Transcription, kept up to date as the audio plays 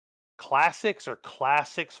Classics are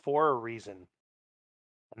classics for a reason.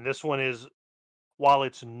 And this one is, while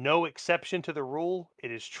it's no exception to the rule,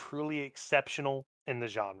 it is truly exceptional in the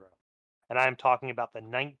genre. And I am talking about the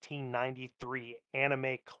 1993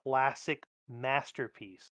 anime classic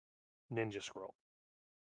masterpiece, Ninja Scroll.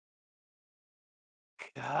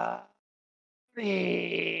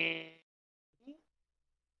 Cody.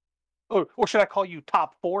 Or should I call you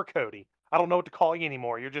top four, Cody? I don't know what to call you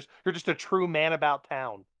anymore. You're just a true man about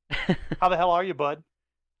town. How the hell are you, bud?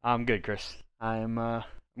 I'm good, Chris. I'm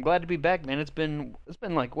glad to be back, man. It's been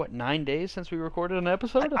like what 9 days since we recorded an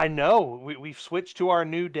episode. I know we've switched to our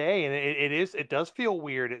new day, and it does feel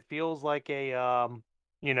weird. It feels like I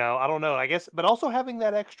don't know. I guess, but also having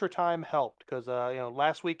that extra time helped because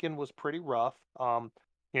last weekend was pretty rough.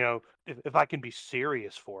 If I can be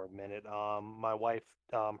serious for a minute, my wife,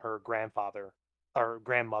 her grandfather or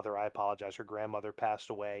grandmother, I apologize, her grandmother passed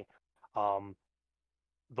away, um,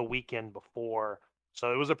 the weekend before.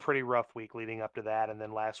 So it was a pretty rough week leading up to that. And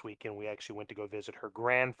then last weekend we actually went to go visit her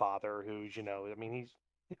grandfather, who's, I mean,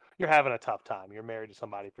 you're having a tough time. You're married to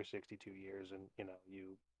somebody for 62 years, and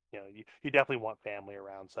you definitely want family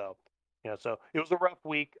around. So, so it was a rough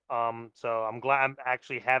week. So I'm glad I'm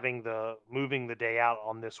actually having the moving the day out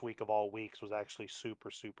on this week of all weeks was actually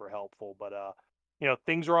super, super helpful. But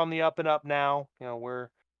things are on the up and up now. We're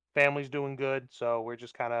family's doing good, so we're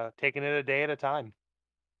just kind of taking it a day at a time.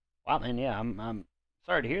 Wow, man. Yeah, I'm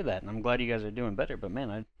sorry to hear that, and I'm glad you guys are doing better. But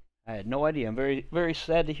man, I had no idea. I'm very very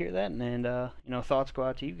sad to hear that, and thoughts go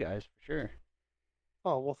out to you guys for sure.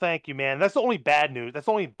 Oh, well, thank you, man. That's the only bad news. That's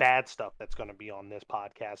the only bad stuff that's going to be on this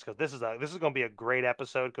podcast because this is going to be a great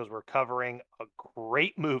episode because we're covering a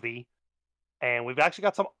great movie and we've actually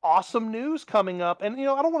got some awesome news coming up. And I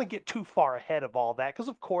don't want to get too far ahead of all that because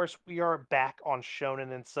of course we are back on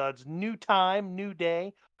Shonen and Suds. New time, new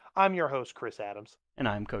day. I'm your host, Chris Adams, And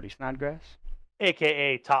I'm Cody Snodgrass.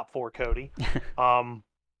 aka Top Four Cody. Um,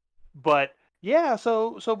 but yeah,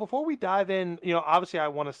 so before we dive in, obviously I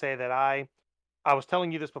want to say that I was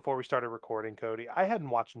telling you this before we started recording, Cody. I hadn't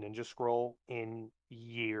watched Ninja Scroll in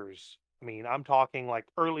years. I mean, I'm talking like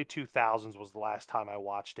early 2000s was the last time I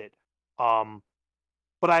watched it. Um,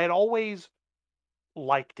 but I had always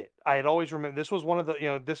liked it. I had always remembered this was one of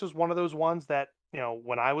the, this was one of those ones that,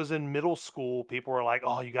 when I was in middle school, people were like,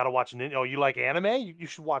 "Oh, you got to watch Ninja. Oh, you like anime? You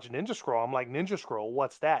should watch Ninja Scroll." I'm like, "Ninja Scroll?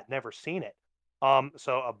 What's that? Never seen it."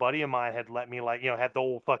 So a buddy of mine had let me like, had the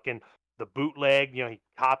old fucking the bootleg, he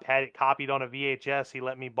had it copied on a VHS. He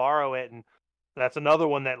let me borrow it, and that's another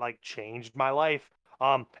one that like changed my life.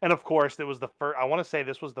 And of course, it was the first. I want to say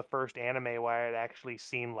this was the first anime where I had actually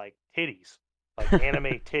seen like titties, like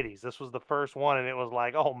anime titties. This was the first one, and it was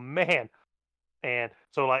like, oh man. And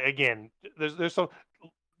so like again, there's some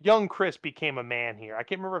young Chris became a man here. I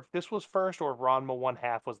can't remember if this was first or if Ranma one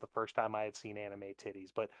half was the first time I had seen anime titties,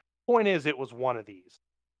 but point is, it was one of these.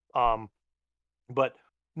 Um, but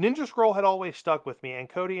Ninja Scroll had always stuck with me, and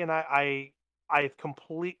Cody and I've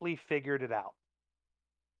completely figured it out.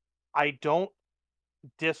 I don't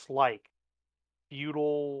dislike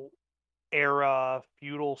feudal era,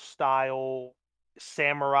 feudal style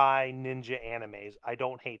samurai ninja animes. I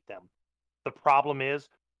don't hate them. The problem is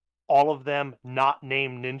all of them not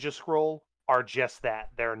named Ninja Scroll are just that.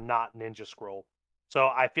 They're not Ninja Scroll. So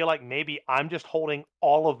I feel like maybe I'm just holding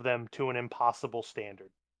all of them to an impossible standard.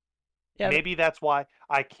 Yeah, Maybe that's why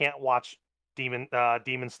I can't watch Demon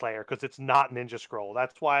Slayer because it's not Ninja Scroll.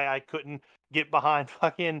 That's why I couldn't get behind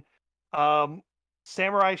fucking um,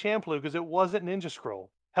 Samurai Champloo because it wasn't Ninja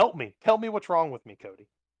Scroll. Help me. Tell me what's wrong with me, Cody.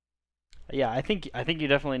 yeah. I think you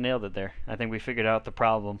definitely nailed it there. I think we figured out the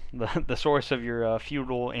problem, the source of your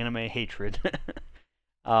feudal anime hatred.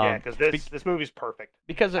 Yeah, um, because be- this movie's perfect.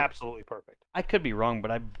 because Absolutely perfect. I could be wrong,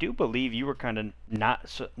 but I do believe you were kind of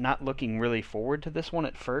not looking really forward to this one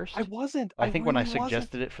at I first. wasn't. I I think when I really wasn't.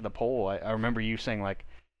 suggested it for the poll, I remember you saying like,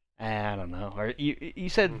 I don't know, or you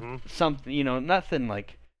said Hmm. something, nothing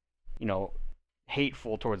like, you know,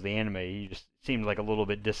 hateful towards the anime. You just seemed like a little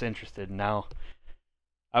bit disinterested. Now,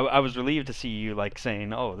 I was relieved to see you like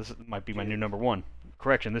saying, "Oh, might be my new Dude, number one."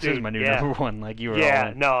 Correction, this is dude, my new yeah. number one. Like you were all Yeah,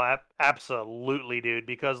 in. no, absolutely, dude.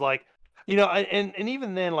 Because like, and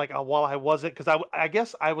even then, like, while I wasn't, because I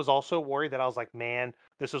guess I was also worried that I was like, man,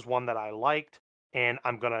 this is one that I liked, and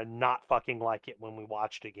I'm gonna not fucking like it when we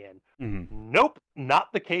watched again. Hmm. Nope,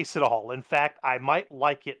 not the case at all. In fact, I might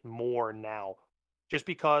like it more now, just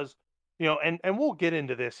because, and we'll get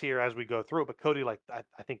into this here as we go through. But Cody, like,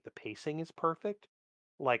 I think the pacing is perfect.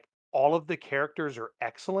 Like, all of the characters are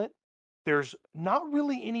excellent. There's not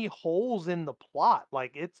really any holes in the plot.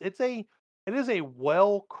 Like it is a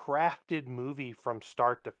well-crafted movie from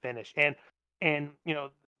start to finish. And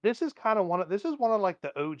this this is kind of one of like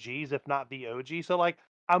the OGs, if not the OG. So like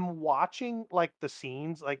I'm watching like the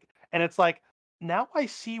scenes, like, and it's like now I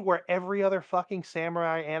see where every other fucking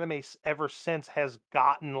samurai anime ever since has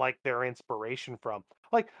gotten like their inspiration from.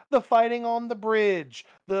 Like the fighting on the bridge,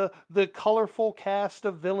 the colorful cast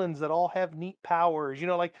of villains that all have neat powers.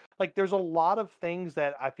 Like there's a lot of things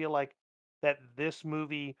that I feel like that this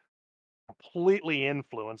movie completely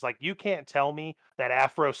influenced. Like you can't tell me that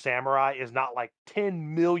Afro Samurai is not like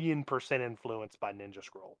 10 million% influenced by Ninja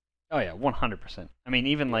Scroll. Oh yeah, 100%. I mean,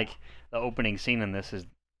 even Yeah. like the opening scene in this is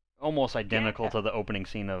almost identical Yeah. to the opening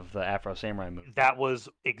scene of the Afro Samurai movie. That was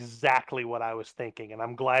exactly what I was thinking, and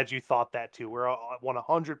I'm glad you thought that too. We're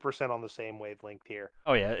 100% on the same wavelength here.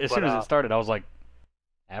 Oh yeah, as But soon as it started, I was like,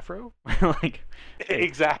 Afro? Like, wait,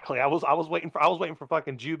 exactly. I was waiting for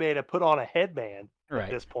fucking Jubei to put on a headband at right.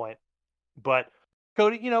 this point. But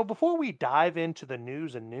Cody, before we dive into the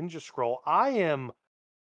news and Ninja Scroll,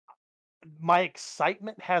 my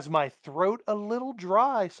excitement has my throat a little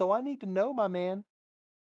dry, so I need to know, my man,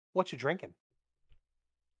 what you drinking?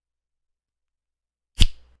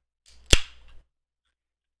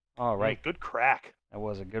 All right, Good crack. that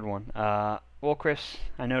was a good one. Well, Chris,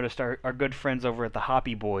 I noticed our good friends over at the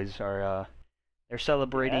Hoppy Boys are they're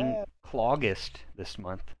celebrating Yeah. Clawgust this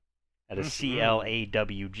month. That is Hmm.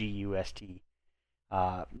 CLAWGUST.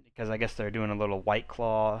 Because I guess they're doing a little White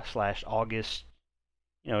Claw slash August,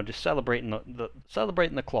 just celebrating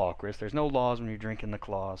celebrating the claw, Chris. There's no laws when you're drinking the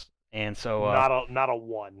claws, and so Not a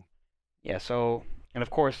one. yeah. So and of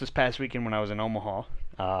course, this past weekend when I was in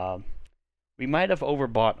Omaha, we might have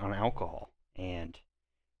overbought on alcohol, and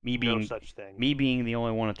me No being such thing. me being the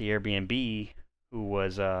only one at the Airbnb who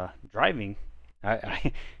was driving,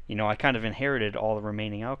 I kind of inherited all the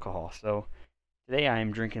remaining alcohol. So today I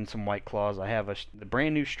am drinking some White Claws. I have the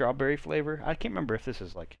brand new strawberry flavor. I can't remember if this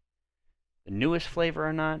is like the newest flavor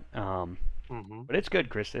or not. Hmm. But it's good,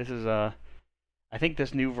 Chris. This is I think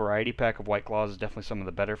this new variety pack of White Claws is definitely some of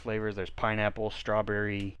the better flavors. There's pineapple,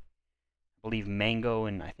 strawberry, I believe mango,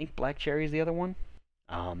 and I think black cherry is the other one.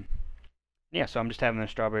 Um, yeah, so I'm just having the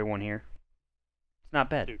strawberry one here. It's not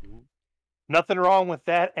bad. Dude, nothing wrong with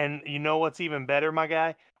that. And you know what's even better, my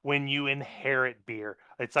guy? When you inherit beer.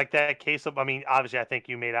 It's like that case of, I mean, obviously, I think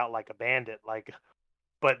you made out like a bandit, like,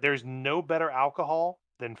 but there's no better alcohol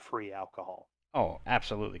than free alcohol. Oh,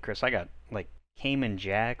 absolutely, Chris. I got like Cayman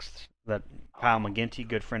Jacks that Kyle Oh, McGinty,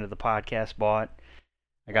 good friend of the podcast, bought.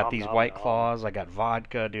 I got nom these nom White nom. Claws. I got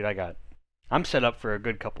vodka, dude. I'm set up for a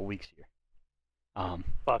good couple weeks here. Um,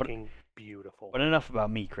 but Fucking beautiful. but enough about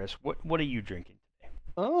me, Chris. What are you drinking today?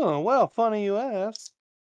 Oh, well, funny you ask.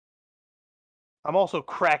 I'm also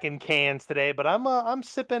cracking cans today, but I'm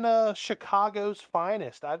sipping Chicago's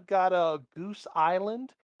finest. I've got a Goose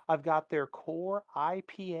Island. I've got their core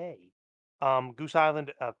IPA. Goose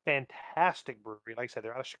Island, a fantastic brewery. Like I said,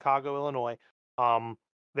 they're out of Chicago, Illinois. Um,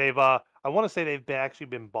 they've I want to say actually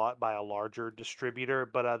been bought by a larger distributor,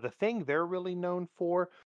 but the thing they're really known for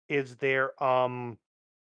is their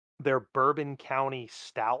Bourbon County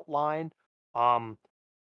Stout line. Um,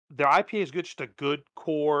 their IPA is good, just a good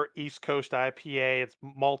core East Coast IPA. It's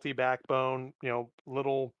multi backbone,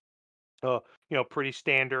 little, uh, pretty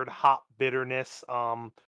standard hop bitterness,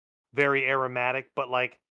 very aromatic. But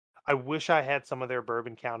like, I wish I had some of their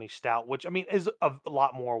Bourbon County Stout, which I mean is a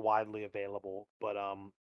lot more widely available. But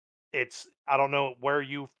it's I don't know where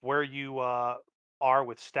you are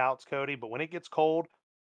with stouts, Cody. But when it gets cold,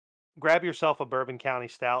 grab yourself a Bourbon County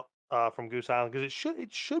Stout from Goose Island because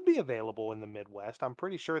it should be available in the Midwest. I'm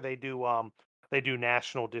pretty sure they do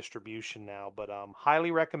national distribution now, but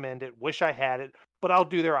highly recommend it. Wish I had it, but I'll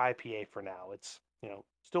do their IPA for now. It's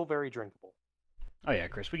still very drinkable. Oh yeah,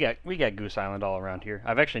 Chris. We got Goose Island all around here.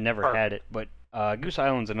 I've actually never had it, Perfect. but Goose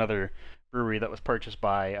Island's another brewery that was purchased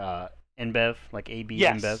by InBev, like AB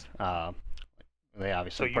InBev. Yes. They So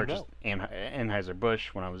obviously you purchased know. Anheuser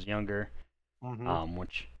Busch when I was younger, Hmm.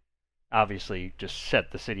 which obviously just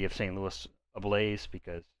set the city of St. Louis ablaze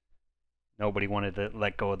because nobody wanted to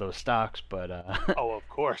let go of those stocks. But Oh, of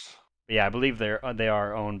course. yeah, I believe they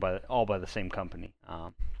are owned by the same company.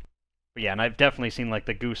 But yeah, and I've definitely seen like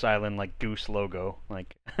the Goose Island like goose logo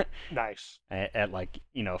like Nice. at like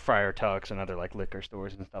Friar Tuck's and other like liquor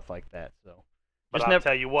stores and stuff like that. So But just I'll never.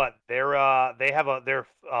 tell you what, they have their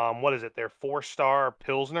what is it? Their 4-star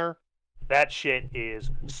Pilsner. That shit is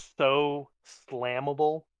so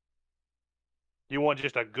slammable. You want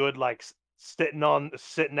just a good like sitting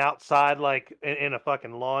outside like in a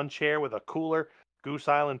fucking lawn chair with a cooler Goose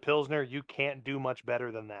Island Pilsner. You can't do much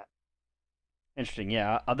better than that. Interesting.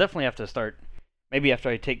 Yeah, I'll definitely have to start. Maybe after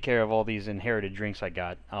I take care of all these inherited drinks I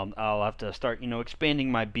got, I'll have to start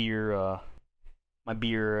expanding my beer my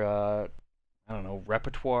beer I don't know,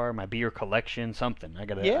 repertoire, my beer collection, something.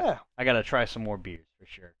 Yeah. I gotta try some more beers for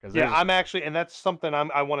sure. Cause Yeah, there's I'm actually, and that's something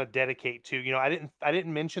I want to dedicate to. I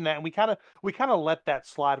didn't mention that, and we kind of let that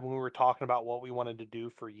slide when we were talking about what we wanted to do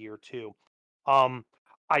for year two. Um,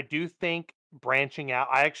 I do think branching out.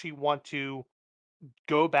 I actually want to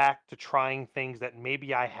go back to trying things that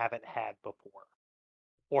maybe I haven't had before,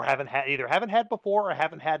 or haven't had before or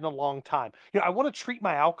haven't had in a long time. I want to treat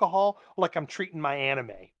my alcohol like I'm treating my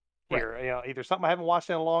anime right. here. Either something I haven't watched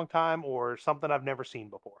in a long time or something I've never seen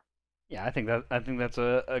before. Yeah, I think that's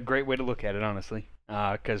a great way to look at it, honestly.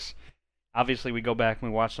 Cause obviously we go back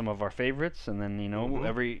and we watch some of our favorites, and then Hmm.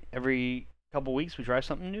 every couple weeks we try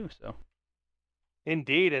something new. So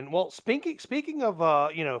Indeed, and well, speaking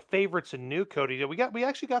of favorites and new, Cody, we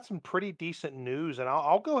actually got some pretty decent news, and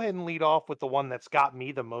I'll go ahead and lead off with the one that's got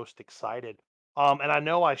me the most excited. And I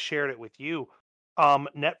know I shared it with you.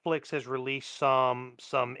 Netflix has released some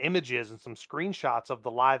images and some screenshots of the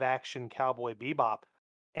live action Cowboy Bebop,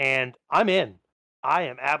 and I'm in. I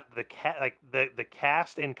am the cat like the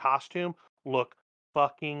cast and costume look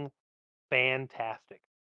fucking fantastic.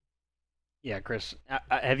 yeah, Chris,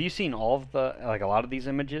 have you seen all of the like a lot of these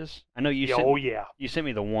images? I know Yeah, oh yeah, you sent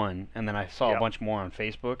me the one, and then I saw a yep, bunch more on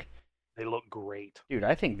Facebook. they look great. Dude,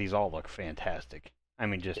 I think these all look fantastic. I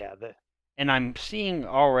mean, just Yeah, and I'm seeing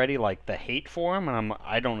already like the hate for them, and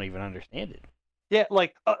I don't even understand Yeah,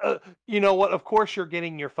 like, you know what? Of course, you're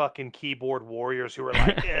getting your fucking keyboard warriors who are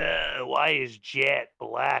like, it. why is Jet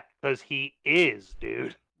black? Because he is,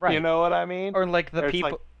 dude. You Right. know what I mean? Or like the It's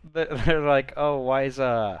like, people they're like, "Oh, why is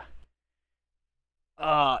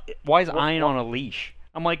Iron what? on a leash?"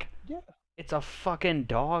 I'm like, Yeah, "It's a fucking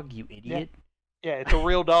dog, you yeah, idiot." yeah. It's a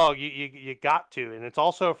real dog. You got to, and it's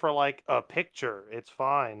also for like a picture. It's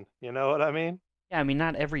fine. You know what I mean? Yeah, I mean,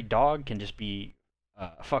 not every dog can just be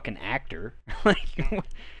a fucking actor. Like,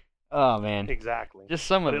 oh man, Exactly. just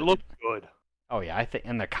some But of it the. looks good. Oh yeah, I think,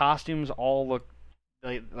 and the costumes all look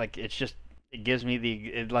like it's just it gives me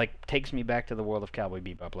it like takes me back to the world of Cowboy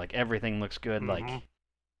Bebop. Like everything looks good. Hmm. Like,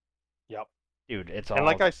 Yep. dude, it's And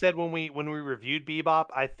like all I said when we reviewed Bebop,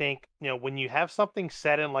 I think when you have something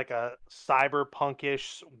set in like a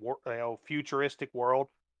cyberpunkish, futuristic world,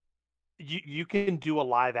 you can do a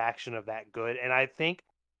live action of that good. And I think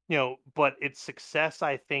but its success,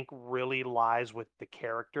 I think, really lies with the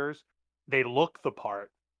characters. They look the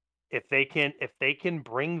part. If they can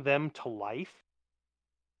bring them to life,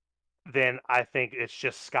 then I think it's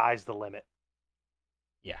just sky's the limit.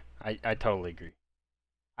 yeah, I totally agree.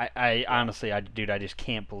 I Yeah. honestly, dude, I just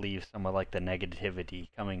can't believe some of like the negativity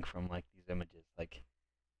coming from like these images. Like,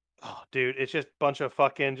 Oh, dude, it's just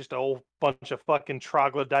a whole bunch of fucking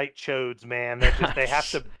troglodyte chodes, man. That just they have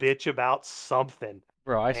to bitch about something.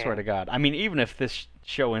 bro, I swear to And God. I mean, even if this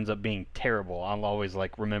show ends up being terrible, I'll always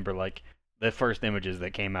like remember like the first images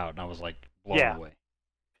that came out, and I was like blown yeah, away.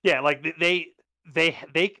 yeah, like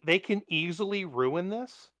they can easily ruin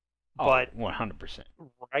this, Oh, but 100%.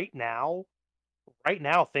 right now, right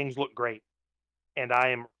now things look great, and I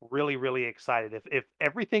am really, really excited. If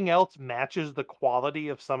everything else matches the quality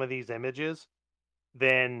of some of these images,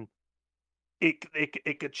 then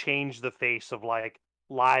it could change the face of like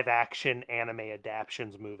live action anime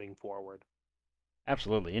adaptations moving forward.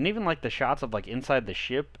 Absolutely. And even like the shots of like inside the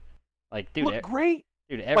ship, like Look great,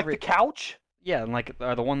 dude, like the every couch. yeah, and like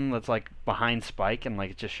the one that's like behind Spike and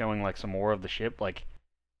like just showing like some more of the ship, like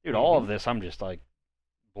dude, all Hmm. of this I'm just like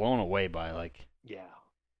blown away by like Yeah,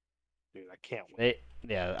 dude, I can't wait. they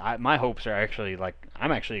yeah, my hopes are actually like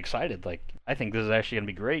I'm actually excited. Like I think this is actually going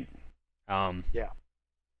to be great. Um Yeah.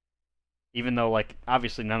 even though like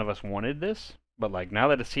obviously none of us wanted this, but like now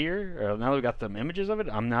that it's here, or now that we got some images of it,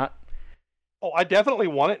 I'm not Oh, I definitely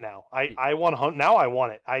want it now. I want now. I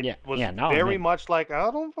want it. I yeah, was yeah, now I'm very in. much like I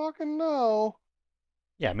don't fucking know.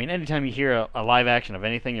 Yeah, I mean, anytime you hear a live action of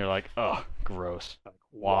anything, you're like, oh, gross. Like,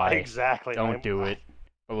 why Why? exactly? Don't do it.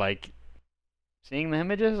 But like seeing the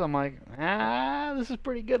images, I'm like, this is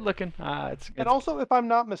pretty good looking. And It's. also, if I'm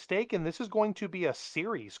not mistaken, this is going to be a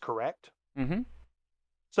series, correct? Mhm.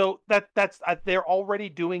 So they're already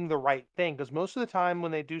doing the right thing, because most of the time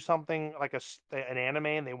when they do something like an anime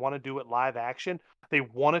and they want to do it live action, they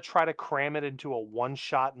want to try to cram it into a one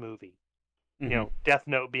shot movie. Mhm. Death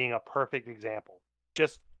Note being a perfect example.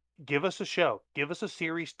 Just give us a show, give us a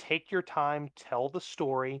series, take your time, tell the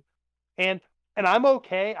story, and I'm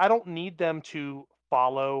okay. I don't need them to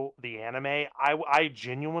follow the anime. I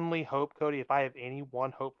genuinely hope, Cody, if I have any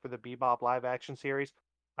one hope for the Bebop live action series,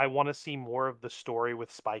 I want to see more of the story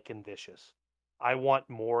with Spike and Vicious. I want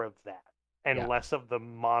more of that and Yeah. less of the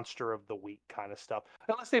monster of the week kind of stuff.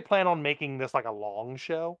 Unless they plan on making this like a long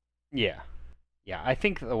show. Yeah. Yeah, I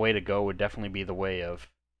think the way to go would definitely be the way of,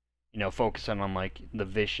 focusing on like the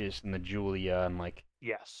Vicious and the Julia and like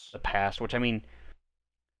Yes. the past. Which I mean,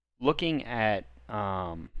 looking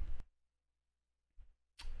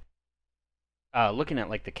at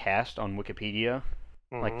like the cast on Wikipedia,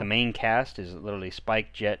 like the Mm-hmm. main cast is literally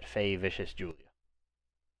Spike, Jet, Faye, Vicious, Julia,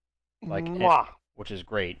 like Mwah. which is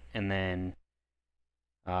great. And then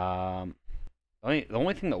um, the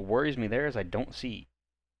only thing that worries me there is I don't see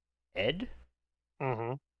Ed,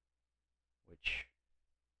 Mm-hmm. which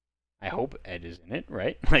I hope Ed is in it,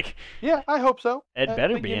 right? Like Yeah, I hope so. Ed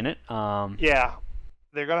better But be in it. yeah,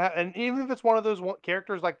 they're gonna have, and even if it's one of those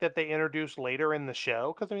characters like that they introduce later in the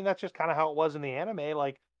show, because I mean that's just kind of how it was in the anime.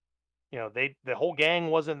 Like, the whole gang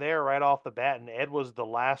wasn't there right off the bat, and Ed was the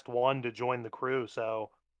last one to join the crew. So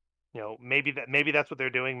maybe that's what they're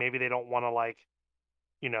doing. Maybe they don't want to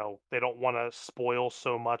they don't want to spoil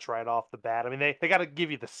so much right off the bat. I mean they got to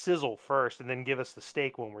give you the sizzle first, and then give us the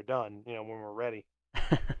steak when we're done. When we're ready.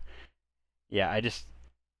 Yeah,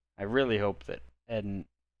 I really hope that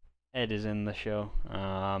Ed is in the show.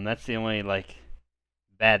 That's the only like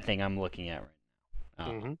bad thing I'm looking at right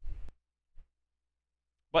now. Hmm.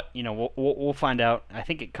 But we'll find out. I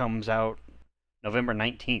think it comes out November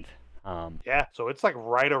 19th. Yeah, so it's like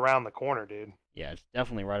right around the corner, dude. Yeah, it's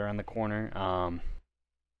definitely right around the corner.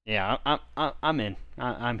 Yeah, I'm in.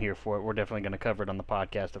 I'm here for it. We're definitely going to cover it on the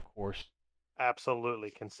podcast, of course.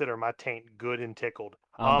 Absolutely. Consider my taint good and tickled.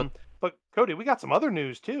 But But Cody, we got some other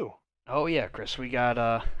news too. oh yeah, Chris, we got.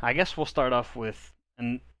 I guess we'll start off with,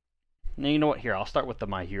 and you know what? Here, I'll start with the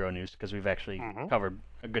My Hero news because we've actually Hmm. covered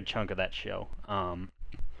a good chunk of that show.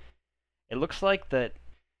 It looks like that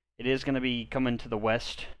it is going to be coming to the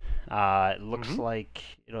West. It looks Hmm. like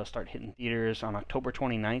it'll start hitting theaters on October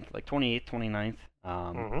 29th, like 28th, 29th.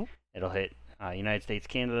 Hmm. It'll hit United States,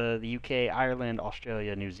 Canada, the UK, Ireland,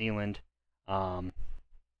 Australia, New Zealand. Um,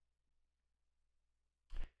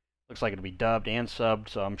 looks like it'll be dubbed and subbed,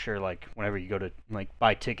 so I'm sure like whenever you go to like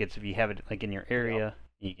buy tickets, if you have it like in your Yep. area,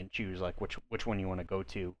 you can choose like which one you want to go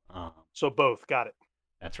to. So both got it.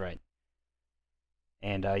 That's right.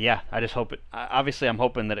 And yeah, I just hope it. Obviously, I'm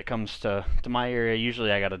hoping that it comes to my area.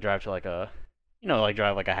 Usually, I got to drive to like like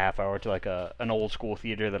drive like a half hour to like an old school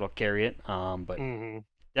theater that'll carry it. But Hmm.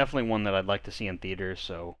 definitely one that I'd like to see in theaters.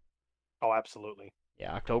 So Oh, absolutely.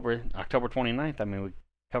 yeah, October 29th. I mean, we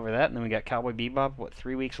cover that, and then we got Cowboy Bebop. What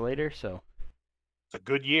 3 weeks later? So It's a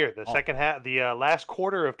good year. The oh, second half, the last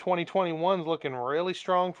quarter of 2021 is looking really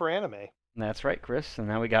strong for anime. that's right, Chris. And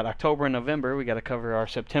now we got October and November. We got to cover our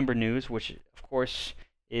September news, which of course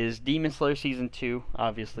is Demon Slayer season 2.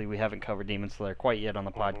 Obviously, we haven't covered Demon Slayer quite yet on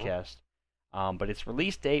the Hmm. podcast. But its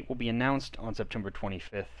release date will be announced on September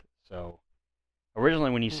 25th. So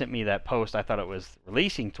originally, when you sent me that post, I thought it was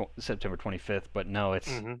releasing September 25th, but no, it's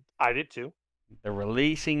Hmm. I did too. they're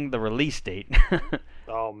releasing the release date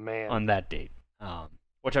Oh man. on that date.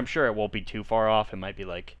 Which I'm sure it won't be too far off. It might be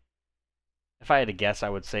like, if I had to guess, I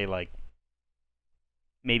would say like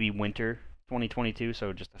maybe winter 2022,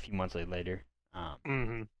 so just a few months later. Um,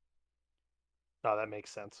 Hmm. No, that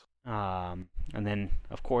makes sense. and then,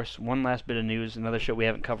 of course, one last bit of news, another show we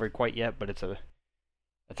haven't covered quite yet, but it's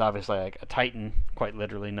obviously like a Titan, quite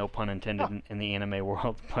literally, no pun intended Huh. in the anime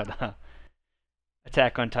world. But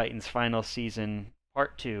Attack on Titan's final season,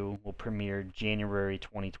 part two, will premiere January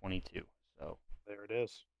 2022. So There it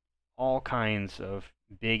is. all kinds of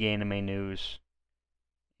big anime news,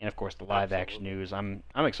 and of course the live action Absolutely. news.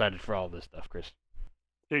 I'm excited for all this stuff, Chris.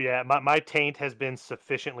 So yeah, my taint has been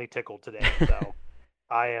sufficiently tickled today, so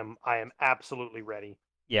I am absolutely ready.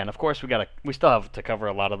 Yeah, and of course we still have to cover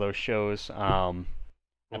a lot of those shows. I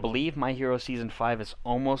Hmm. believe My Hero season 5 is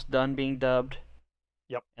almost done being dubbed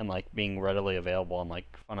Yep. and like being readily available on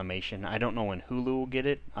like Funimation. I don't know when Hulu will get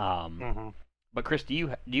it. Hmm. But Chris, do you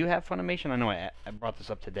have Funimation? I know I brought this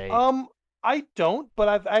up today. Um, I don't, but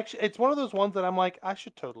I've actually it's one of those ones that I'm like I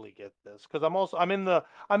should totally get this because I'm in the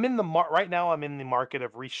right now I'm in the market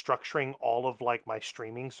of restructuring all of like my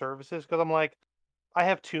streaming services because I'm like I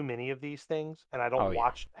have too many of these things and I don't Oh yeah,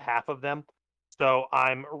 watch half of them. So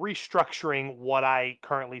I'm restructuring what I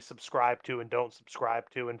currently subscribe to and don't subscribe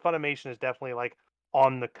to. And Funimation is definitely like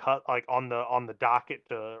on the cut, like on the docket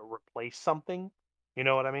to replace something. You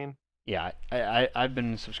know what I mean? yeah. I've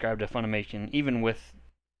been subscribed to Funimation even with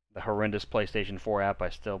the horrendous PlayStation 4 app. I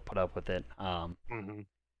still put up with it. Hmm.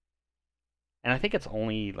 And I think it's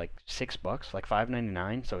only like $6, like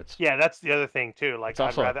 $5.99. So Yeah, that's the other thing too. Like it's I'd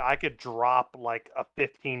also rather I could drop like a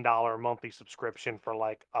 $15 monthly subscription for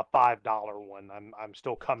like a $5 one. I'm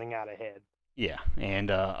still coming out ahead. yeah.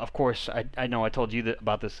 And of course I know I told you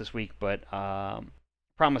about this week, but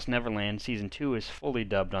Promise Neverland season 2 is fully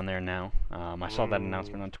dubbed on there now. I saw that Mm,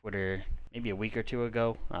 announcement on Twitter maybe a week or two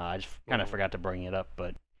ago. I just kind of mhm. forgot to bring it up,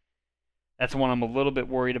 but that's one I'm a little bit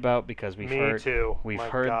worried about because Me too. we've My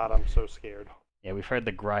heard, God, I'm so scared. yeah, we've heard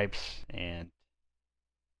the gripes, and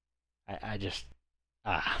I just,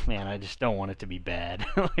 man, I just don't want it to be bad.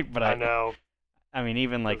 Like, but I know, I mean,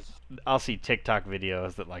 even like, because I'll see TikTok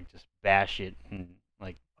videos that like just bash it and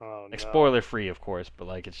oh like no, spoiler free, of course, but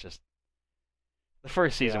like it's just the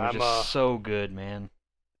first yeah, season was just so good, man.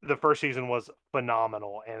 the first season was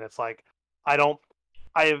phenomenal, and it's like I don't.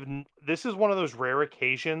 I have. This is one of those rare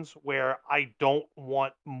occasions where I don't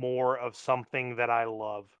want more of something that I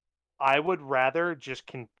love. I would rather just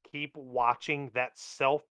can keep watching that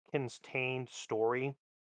self-contained story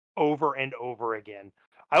over and over again.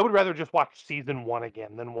 I would rather just watch season one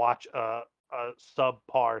again than watch a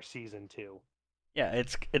subpar season two. Yeah,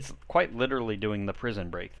 it's quite literally doing the Prison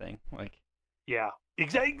Break thing, Yeah,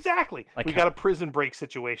 exactly. like We got a prison break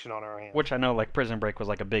situation on our hands. which I know like Prison Break was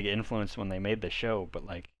like a big influence when they made the show, but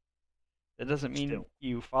like it doesn't mean Still,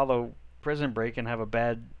 you follow Prison Break and have a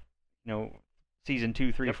bad, season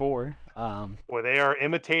two, three, yep. four. Well, they are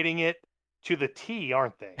imitating it to the T,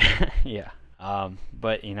 aren't they? Yeah.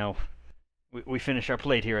 But we finish our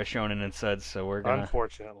plate here at Shonen and Suds, so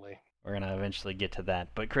Unfortunately. we're gonna eventually get to that.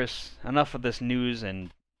 But Chris, enough of this news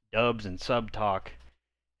and dubs and sub talk.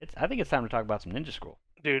 I think it's time to talk about some Ninja Scroll.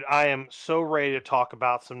 Dude, I am so ready to talk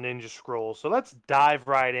about some Ninja Scrolls. So let's dive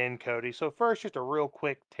right in, Cody. So first, just a real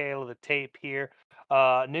quick tale of the tape here.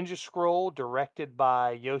 Ninja Scroll, directed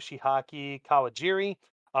by Yoshiaki Kawajiri,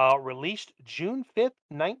 released June 5th,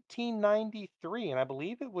 1993, and I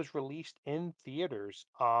believe it was released in theaters.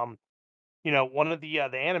 One of the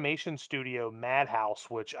animation studio Madhouse,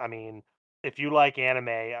 which I mean, if you like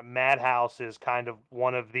anime, Madhouse is kind of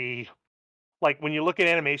one of the like when you look at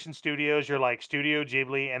animation studios, you're like Studio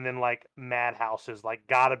Ghibli, and then like Madhouse is like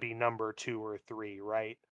gotta be number two or three,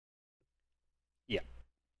 right? Yeah.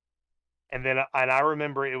 And I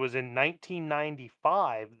remember it was in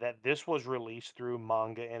 1995 that this was released through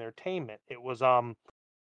Manga Entertainment. It was and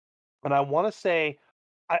I want to say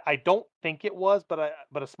I don't think it was, but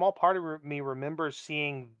a small part of me remembers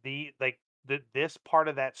seeing this part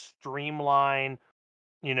of that streamline.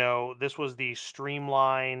 This was the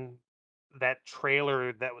streamline that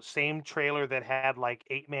trailer that was same trailer that had like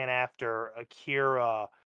Eight Man After, Akira,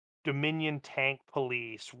 Dominion Tank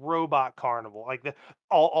Police, Robot Carnival, like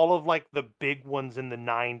all of like the big ones in the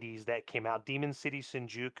 90s that came out. Demon City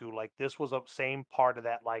Shinjuku, like this was a same part of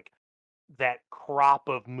that like that crop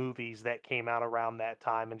of movies that came out around that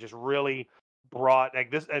time and just really brought like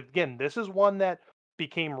this again, this is one that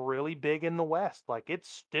became really big in the West. Like it's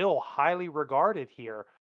still highly regarded here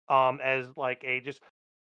as like a just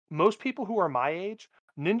most people who are my age,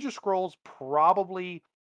 Ninja Scrolls probably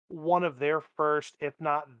one of their first, if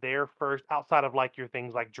not their first, outside of like your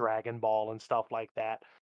things like Dragon Ball and stuff like that.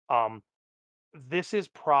 Um, this is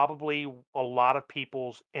probably a lot of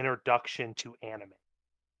people's introduction to anime.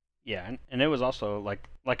 Yeah, and it was also like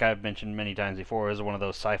I've mentioned many times before, it was one of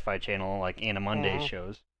those Sci-Fi Channel like Animonday Hmm.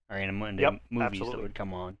 shows or Animonday Yep, movies that absolutely, would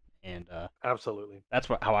come on, and absolutely. that's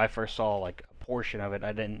how I first saw like a portion of it.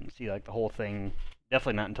 I didn't see like the whole thing.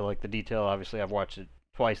 Definitely not until like the detail. Obviously, I've watched it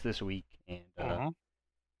twice this week, and Hmm.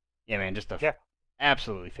 yeah, man, just Yeah,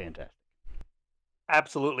 absolutely fantastic.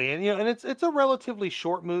 absolutely. And and it's a relatively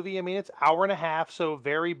short movie. I mean, it's hour and a half, so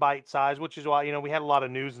very bite sized, which is why we had a lot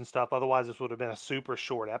of news and stuff. Otherwise, this would have been a super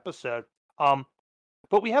short episode. Um,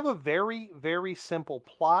 But we have a very, very simple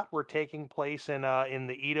plot. We're taking place in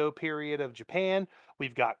the Edo period of Japan.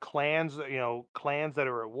 We've got clans, clans that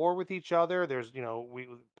are at war with each other. There's, we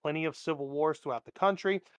plenty of civil wars throughout the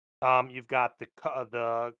country. You've got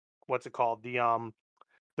the what's it called?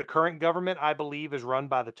 The current government, I believe, is run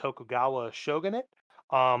by the Tokugawa shogunate.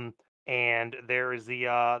 Um, and there is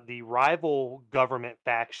the rival government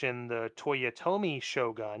faction, the Toyotomi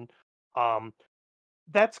shogun. Um,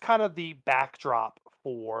 that's kind of the backdrop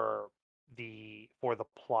for the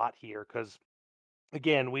plot here because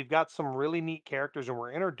again we've got some really neat characters and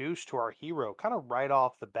we're introduced to our hero kind of right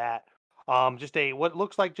off the bat, just a what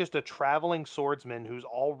looks like just a traveling swordsman who's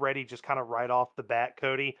already just kind of right off the bat,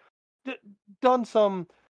 Cody, d- done some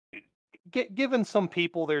given some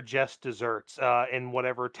people their just desserts in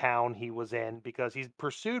whatever town he was in because he's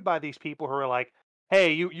pursued by these people who are like,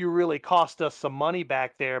 "Hey, you really cost us some money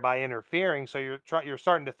back there by interfering." So you're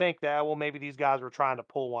starting to think that well maybe these guys were trying to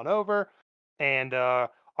pull one over, and our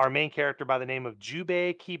main character by the name of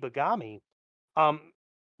Jubei Kibagami um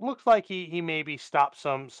looks like he maybe stopped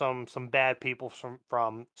some bad people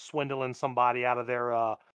from swindling somebody out of their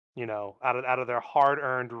out of their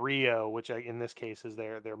hard-earned Rio, which in this case is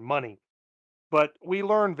their money. But we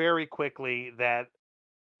learn very quickly that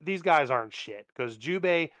these guys aren't shit because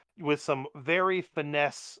Jubei, with some very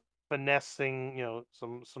finessing,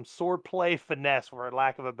 some swordplay finesse, for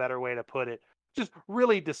lack of a better way to put it, just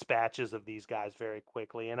really dispatches of these guys very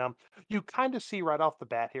quickly. And you kind of see right off the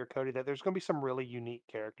bat here, Cody, that there's going to be some really unique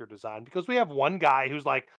character design because we have one guy who's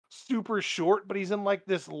like super short, but he's in like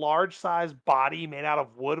this large size body made out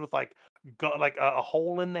of wood with like like a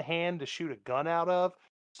hole in the hand to shoot a gun out of.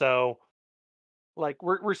 So like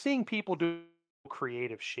we're seeing people do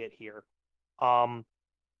creative shit here. Um,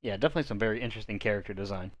 Yeah, definitely some very interesting character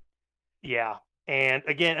design. yeah. And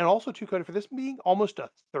again, and also too, Cody, for this being almost a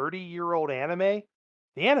 30-year-old anime,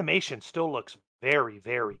 the animation still looks very,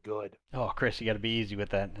 very good. Oh, Chris, you got to be easy with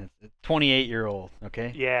that. It's a 28-year-old,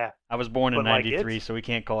 okay? Yeah, I was born in but like '93, it's so we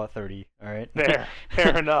can't call it 30. All right.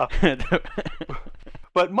 fair enough.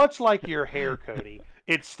 But much like your hair, Cody,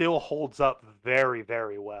 it still holds up very,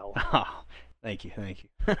 very well. Oh, thank you.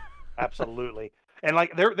 Absolutely. And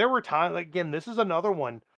like there were times, like, again, this is another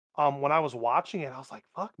one. When I was watching it, I was like,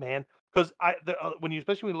 "Fuck, man," because when you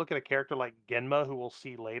especially when you look at a character like Genma, who we'll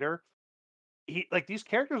see later, he like these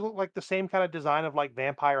characters look like the same kind of design of like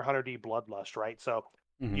Vampire Hunter D Bloodlust, right? So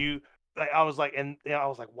Hmm. you, like, I was like, and I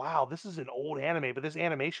was like, wow, this is an old anime, but this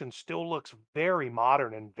animation still looks very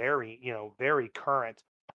modern and very, very current.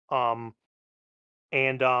 Um,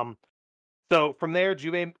 and so from there,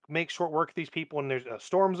 Jubei makes short work of these people, and there's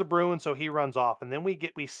storms a brewing, so he runs off, and then we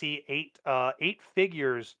see eight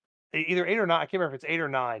figures, either eight or nine. I can't remember if it's eight or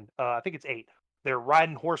nine. I think it's eight. They're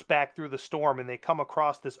riding horseback through the storm, and they come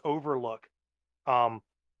across this overlook. Um,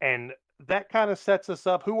 and that kind of sets us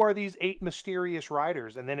up. Who are these eight mysterious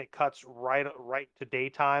riders? And then it cuts right to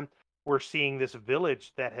daytime. We're seeing this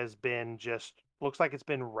village that has been just looks like it's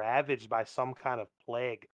been ravaged by some kind of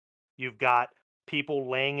plague. You've got people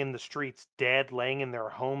laying in the streets dead, laying in their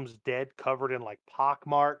homes dead, covered in like pock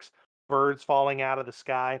marks, birds falling out of the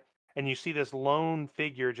sky. And you see this lone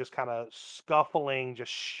figure just kind of scuffling,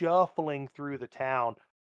 just shuffling through the town.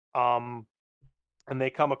 Um, and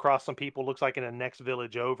they come across some people, looks like in the next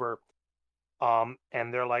village over.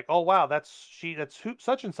 And they're like, "Oh wow, that's who,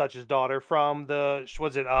 such and such's daughter from the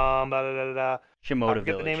was it da, da, da, da, da. I Shimoda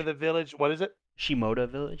forget the name of Village. the village. What is it? Shimoda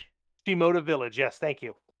Village? Shimoda Village. Yes, thank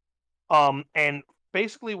you. And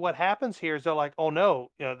basically what happens here is they're like, "Oh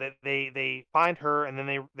no," that they find her, and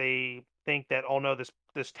then they think that, "Oh no,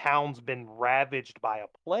 this town's been ravaged by a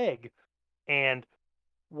plague." And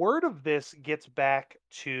word of this gets back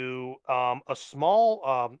to a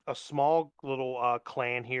small little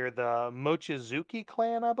clan here, the Mochizuki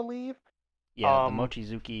clan, I believe. Yeah, the Um,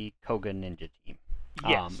 Mochizuki Koga Ninja Team.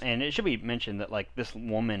 yes. And it should be mentioned that like this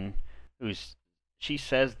woman who's she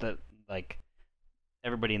says that like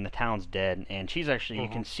everybody in the town's dead, and she's actually you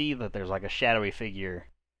Hmm. can see that there's like a shadowy figure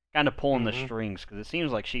kind of pulling the Hmm. strings because it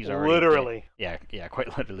seems like she's already dead. Literally. Yeah,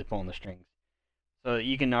 quite literally pulling the strings. So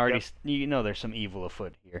you can already Yep. you know there's some evil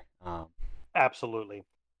afoot here. Absolutely.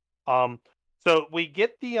 Um, so we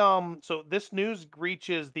get so this news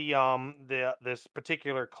reaches the this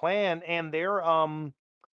particular clan, and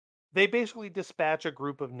they basically dispatch a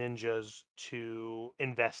group of ninjas to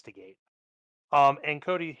investigate. And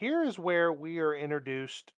Cody, here is where we are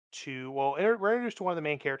introduced to, well, we're introduced to one of the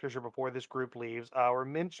main characters here before this group leaves.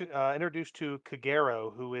 Introduced to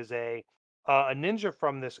Kagero, who is a ninja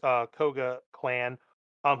from this Koga clan,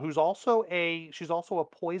 she's also a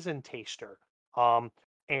poison taster. Um,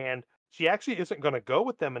 and she actually isn't going to go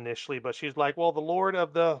with them initially, but she's like, well, the lord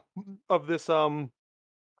of this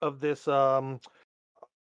of this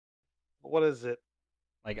what is it?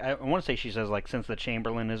 Like I want to say she says like since the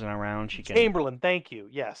Chamberlain isn't around, she can. Chamberlain, thank you.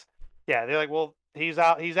 Yes. Yeah, they're like, "Well, he's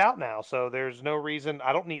out now, so there's no reason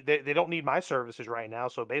I don't need they don't need my services right now."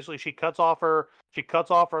 So basically she cuts off her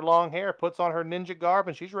long hair, puts on her ninja garb,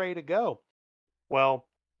 and she's ready to go. Well,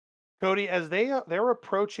 Cody, as they're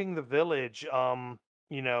approaching the village,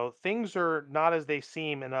 things are not as they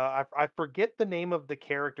seem, and I forget the name of the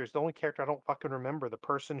characters. The only character I don't fucking remember, the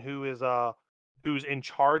person who's in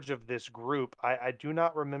charge of this group. I do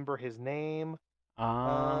not remember his name.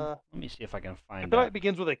 Uh Let me see if I can I find feel like out. it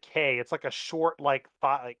begins with a K. It's like a short, like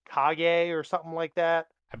Kage or something like that.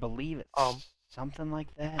 I believe Um, it's something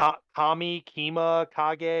like that. Kami, Kima,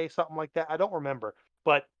 Kage, something like that. I don't remember,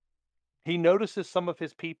 but he notices some of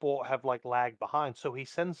his people have like lagged behind, so he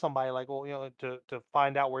sends somebody like, well, to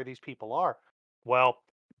find out where these people are. Well,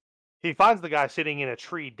 he finds the guy sitting in a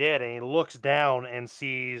tree dead, and he looks down and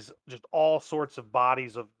sees just all sorts of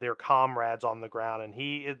bodies of their comrades on the ground, and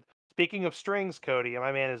Speaking of strings, Cody,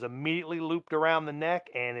 my man is immediately looped around the neck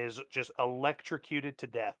and is just electrocuted to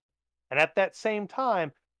death. And at that same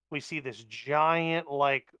time, we see this giant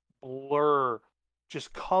like blur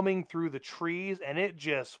just coming through the trees, and it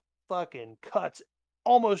just fucking cuts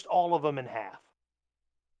almost all of them in half.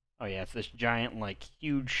 Oh yeah, it's this giant, like,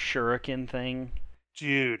 huge shuriken thing.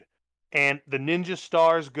 Dude. And the ninja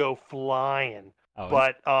stars go flying. Oh, and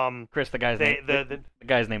But Chris, the guy's name they the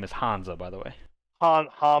guy's name is Hansa, by the way.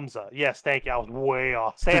 Hamza. Yes, thank you. I was way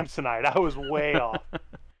off. Samsonite. I was way off. Yes.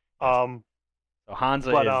 Um So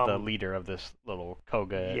Hansa but is the leader of this little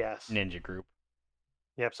Koga yes. ninja group.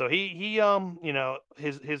 Yep. So his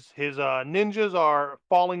ninjas are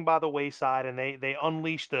falling by the wayside, and they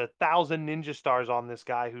unleash the 1,000 ninja stars on this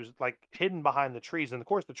guy who's like hidden behind the trees, and of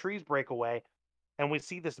course the trees break away, and we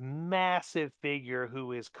see this massive figure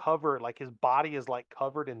who is covered, like his body is like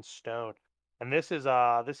covered in stone, and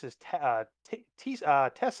Tessai,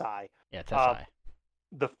 Yeah, uh, Tessai.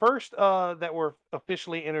 the first that we're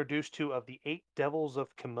officially introduced to of the eight devils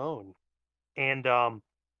of Kimon, and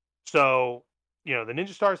so, the ninja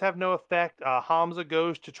stars have no effect. Hamza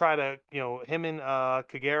goes to try to, him and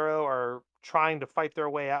Kagero are trying to fight their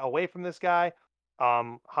way out away from this guy.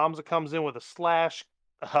 Hamza comes in with a slash.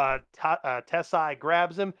 Tessai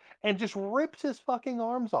grabs him and just rips his fucking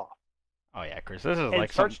arms off Oh yeah, Chris. This is and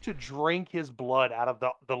like some. starts to drink his blood out of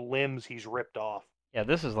the limbs he's ripped off. Yeah,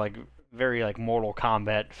 this is like very like Mortal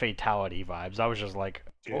Kombat fatality vibes. I was just like,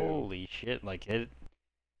 Dude. holy shit! Like it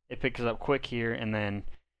picks up quick here, and then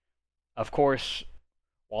of course,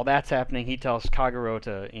 while that's happening, he tells Kagero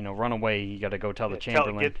to run away. You got to go tell the Yeah,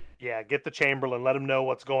 Chamberlain. get the Chamberlain, let him know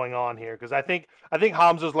what's going on here, because I think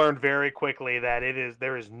Hamza's learned very quickly that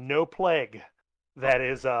there is no plague that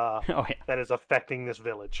is Oh yeah, that is affecting this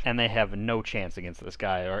village. and they have no chance against this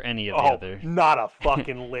guy or any of the Oh, other. not a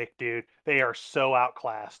fucking lick, dude. They are so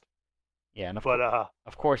outclassed. Yeah, and But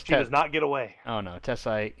of course, she does not get away. oh no,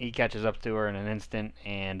 Tessai, he catches up to her in an instant,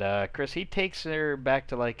 and Chris, he takes her back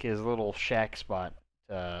to like his little shack spot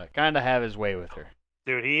to kind of have his way with her.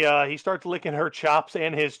 Dude, he starts licking her chops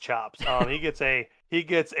and his chops. He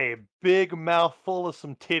gets a big mouthful of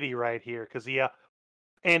some titty right here, because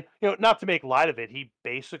and not to make light of it, he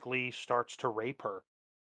basically starts to rape her.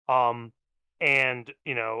 Um, and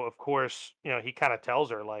of course, he kind of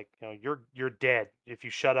tells her like, you're dead. If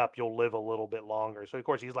you shut up, you'll live a little bit longer. So of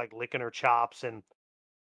course he's like licking her chops, and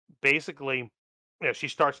basically, she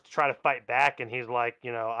starts to try to fight back, and he's like,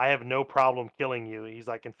 I have no problem killing you. He's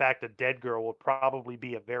like, in fact, a dead girl would probably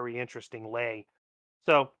be a very interesting lay.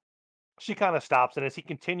 So she kind of stops, and as he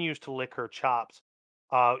continues to lick her chops,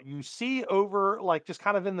 you see over, like, just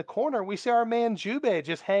kind of in the corner, we see our man Jubei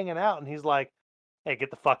just hanging out, and he's like, "Hey,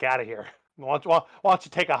 get the fuck out of here! Why don't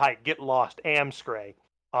you take a hike? Get lost, Amscray."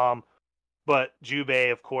 Um, but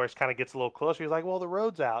Jubei, of course, kind of gets a little closer. He's like, "Well, the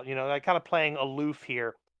road's out," like kind of playing aloof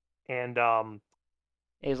here, and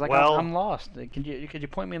He's like, I'm well, lost. Could you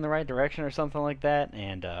point me in the right direction or something like that?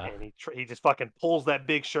 And and he just fucking pulls that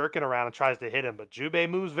big shuriken around and tries to hit him, but Jubei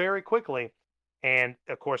moves very quickly. And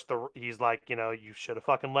of course, he's like, you should have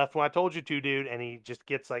fucking left when I told you to, dude. And he just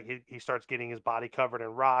gets like he starts getting his body covered in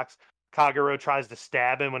rocks. Kagero tries to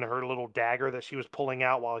stab him, and her little dagger that she was pulling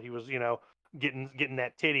out while he was, getting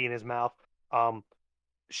that titty in his mouth, um,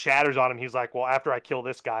 shatters on him. He's like, well, after I kill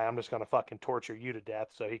this guy, I'm just gonna fucking torture you to death.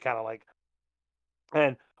 So he kind of like,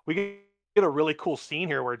 and we get a really cool scene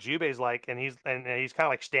here where Jubei's like, and he's kind of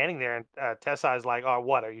like standing there, and Tessai's like, "Oh,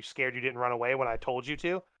 what? Are you scared you didn't run away when I told you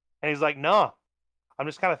to?" And he's like, "No, I'm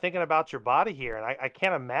just kind of thinking about your body here, and I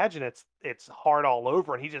can't imagine it's hard all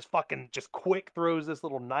over." And he just fucking just quick throws this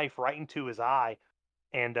little knife right into his eye,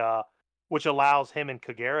 and which allows him and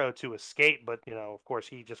Kagero to escape. But of course,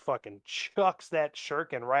 he just fucking chucks that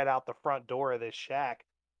shuriken right out the front door of this shack,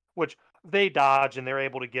 which they dodge and they're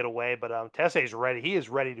able to get away. But Tessay's ready. He is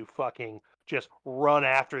ready to fucking just run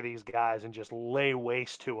after these guys and just lay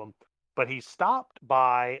waste to them. But he's stopped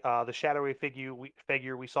by the shadowy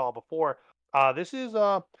figure we saw before. This is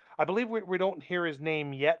I believe we don't hear his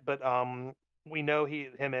name yet, but we know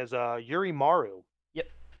him as Yuri Maru. yep,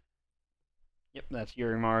 yep, that's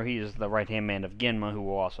Yurimaru. He is the right hand man of Genma, who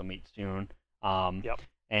we'll also meet soon. Um, Yep.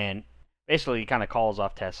 and basically he kind of calls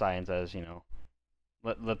off Tessai and says,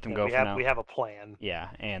 let them Yeah, go we for have now. we have a plan. Yeah,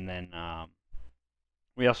 and then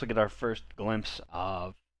we also get our first glimpse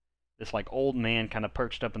of this like old man kind of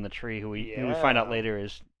perched up in the tree, who we find out Yeah. later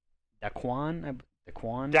is Daquan.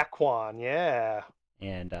 Daquan, Daquan, yeah.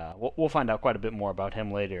 and we'll find out quite a bit more about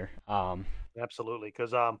him later. Absolutely.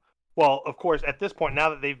 Because well, of course, at this point, now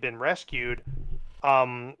that they've been rescued,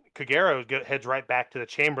 Kagero heads right back to the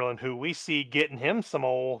Chamberlain, who we see getting him some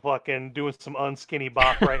old fucking doing some unskinny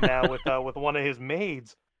bop right now with one of his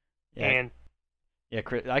maids. Yeah, And yeah,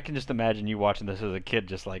 Chris, I can just imagine you watching this as a kid,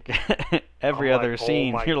 just like I'm every like, other oh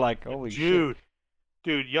scene. my You're like, holy shit. dude,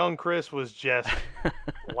 dude, young Chris was just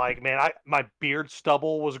like, man, I my beard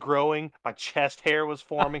stubble was growing, my chest hair was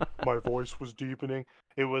forming, my voice was deepening.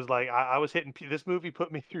 It was like I was hitting. This movie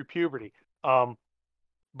put me through puberty. Um,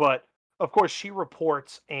 but of course she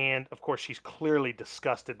reports, and of course she's clearly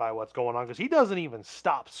disgusted by what's going on because he doesn't even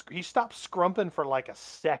stop. He stops scrumping for like a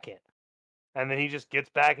second, and then he just gets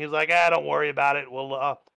back. And he's like, "Ah, don't worry about it.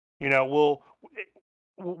 You know,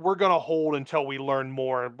 we're gonna hold until we learn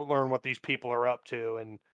more and learn what these people are up to."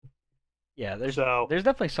 And Yeah, so, there's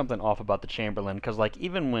definitely something off about the Chamberlain because like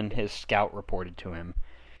even when his scout reported to him,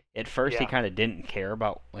 at first he yeah, kind of didn't care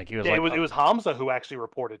about like he was it like, was oh, it was Hamza who actually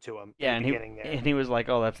reported to him in yeah, the beginning there. and he was like,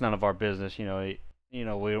 oh, that's none of our business, we're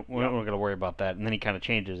Yep, not gonna worry about that. And then he kind of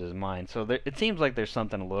changes his mind. So it seems like there's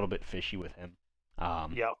something a little bit fishy with him.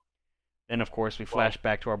 Um, yep. then of course we Well, flash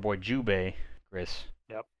back to our boy Jubei, Chris,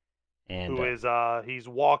 yep. and Who is he's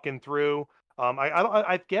walking through.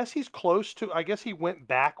 I guess he's close to. I guess he went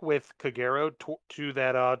back with Kagero to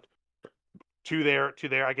that to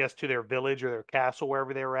their I guess to their village or their castle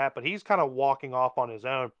wherever they were at. But he's kind of walking off on his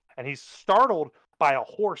own, and he's startled by a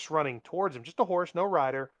horse running towards him. Just a horse, no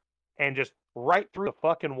rider, and just right through the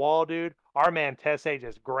fucking wall, dude. Our man Tesse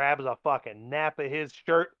just grabs a fucking nap of his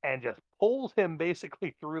shirt and just pulls him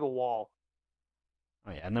basically through the wall.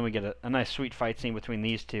 oh yeah, and then we get a nice sweet fight scene between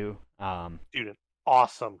these two. Dude, an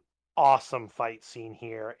awesome, awesome fight scene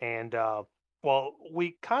here. And well,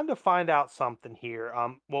 we kind of find out something here.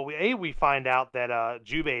 Well, we find out that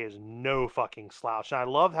Jubei is no fucking slouch, and I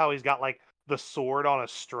love how he's got like the sword on a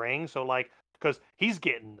string. So like, because he's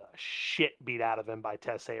getting the shit beat out of him by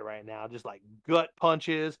Tessay right now, just like gut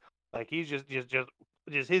punches. Like he's just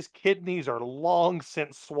his kidneys are long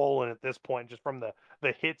since swollen at this point, just from the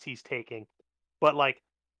hits he's taking. But like,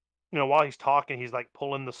 while he's talking, he's like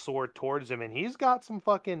pulling the sword towards him, and he's got some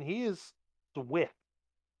fucking. He is swift.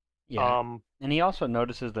 yeah, Um, and he also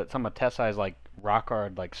notices that some of Tessai's like rock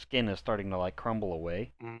hard like skin is starting to like crumble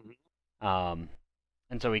away. mhm, Um,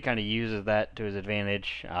 and so he kind of uses that to his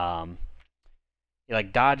advantage. He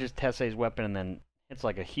like dodges Tessay's weapon and then hits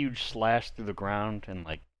like a huge slash through the ground and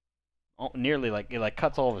like nearly like it like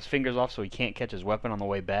cuts all of his fingers off so he can't catch his weapon on the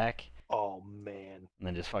way back. oh man, And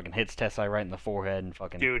then just fucking hits Tessai right in the forehead and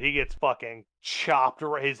fucking dude, he gets fucking chopped.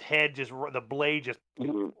 His head just the blade just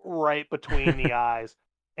right between the eyes,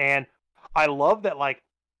 and I love that. Like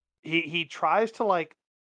he tries to like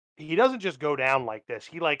he doesn't just go down like this.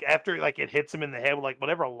 He like after like it hits him in the head, like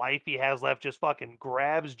whatever life he has left, just fucking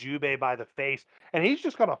grabs Jubei by the face, and he's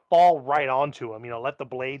just gonna fall right onto him. Let the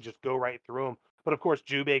blade just go right through him. But of course,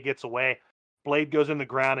 Jubei gets away. Blade goes in the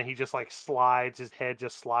ground, and he just like slides. His head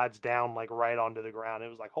just slides down like right onto the ground. It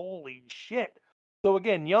was like holy shit. So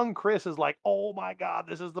again, young Chris is like, oh my god,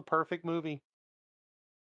 this is the perfect movie.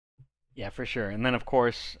 yeah, for sure. And then of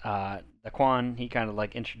course, Daquan he kind of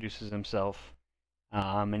like introduces himself,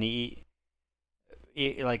 and he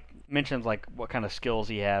like mentions like what kind of skills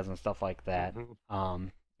he has and stuff like that. Hmm.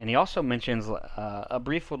 And he also mentions a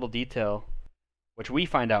brief little detail, which we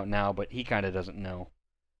find out now, but he kind of doesn't know.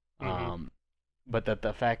 Hmm. Um, but that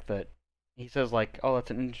the fact that he says like, oh, that's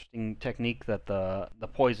an interesting technique that the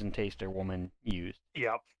poison taster woman used.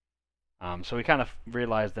 Yep. So we kind of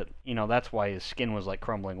realized that that's why his skin was like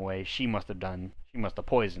crumbling away. She must have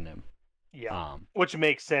poisoned him. Yep. Um, Which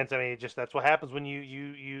makes sense. I mean, just that's what happens when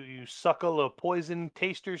you suckle a poison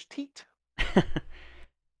taster's teat.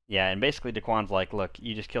 yeah, and basically Daquan's like, look,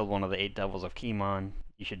 you just killed one of the eight devils of Kimon.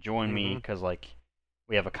 You should join me Hmm. because like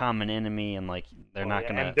we have a common enemy and like they're Oh not yeah,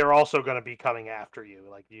 and gonna. they're also going to be coming after you.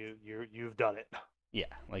 Like you've done it. Yeah,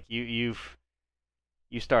 like you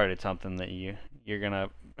started something that you're gonna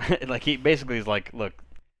like he basically is like, look,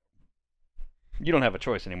 you don't have a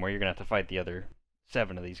choice anymore. You're gonna have to fight the other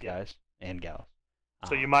seven of these Yeah. guys and gals.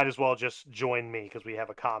 So you Um, might as well just join me because we have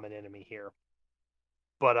a common enemy here.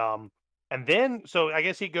 But and then so I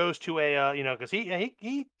guess he goes to a because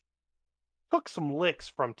he took some licks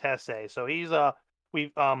from Tesse. So he's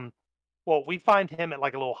we well we find him at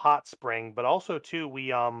like a little hot spring, but also too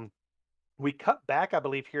we cut back I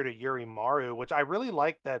believe here to Yuri Maru, which I really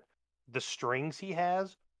like that the strings he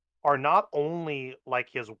has are not only like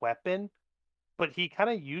his weapon, but he kind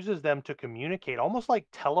of uses them to communicate almost like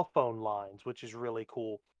telephone lines, which is really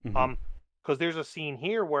cool. mhm. Um, because there's a scene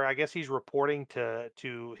here where I guess he's reporting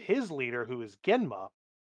to his leader, who is Genma.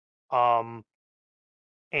 Um,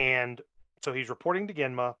 and so he's reporting to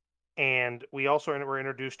Genma, And we also were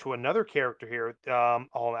introduced to another character here.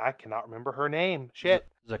 Oh, I cannot remember her name. Z- Shit.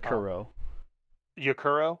 Um, Zakuro.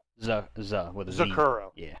 Yakuro? With a Z.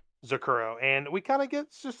 Zakuro. Yeah. Zakuro. And we kind of get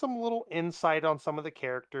just some little insight on some of the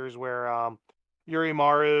characters where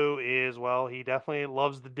Yurimaru is, well, he definitely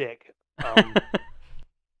loves the dick.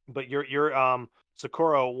 But your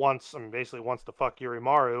Sakura wants, I mean, basically wants to fuck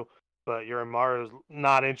Yurimaru, but Yurimaru's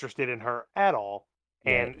not interested in her at all.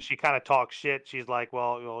 Yeah. And she kind of talks shit. She's like,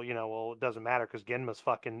 well, it doesn't matter because Genma's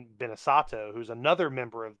fucking Benisato, who's another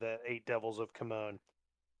member of the Eight Devils of Kamon.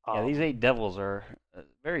 Yeah, these Um, 8 devils are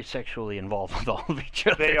very sexually involved with all of each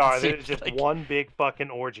other. they It are. They're seems just like. one big fucking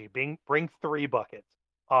orgy. Bring 3 buckets.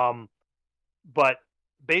 Um, but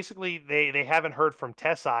basically, they haven't heard from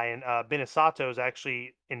Tessai, and Benisato is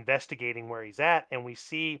actually investigating where he's at, and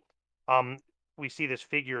um, we see this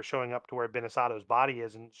figure showing up to where Benisato's body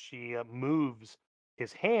is, and she moves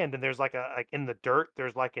his hand, and there's like in the dirt,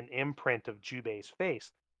 there's like an imprint of Jubei's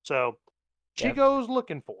face. So she Yeah, goes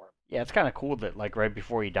looking for yeah, it's kind of cool that like right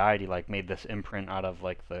before he died, he like made this imprint out of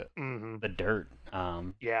like the him. the dirt,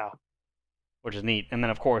 Yeah. which is neat. And then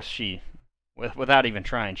of course she, without even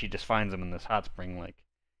trying, she just finds him in this hot spring like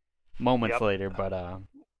moments Yep. later. But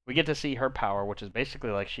we get to see her power, which is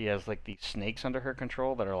basically like she has like these snakes under her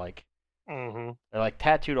control that are like hmm they're like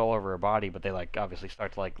tattooed all over her body, but they like obviously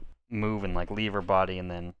start to like move and like leave her body, and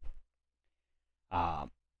then uh,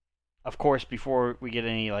 of course before we get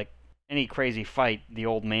any crazy fight, the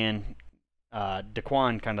old man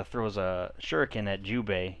Daquan kind of throws a shuriken at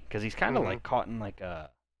Jubei because he's kind of hmm like caught in like a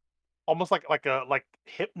Almost like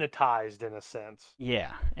hypnotized in a sense.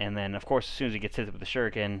 yeah, and then of course as soon as he gets hit with the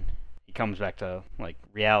shuriken, he comes back to like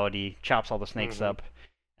reality, chops all the snakes hmm up,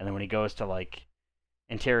 and then when he goes to like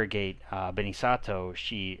interrogate Benisato,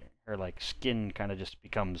 her like skin kind of just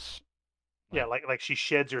becomes Yeah, like like she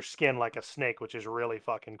sheds her skin like a snake, which is really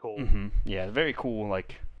fucking cool. yeah, very cool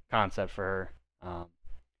like concept for her,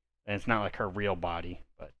 and it's not like her real body,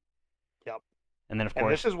 but Yep. and then of And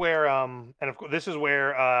this course is where this is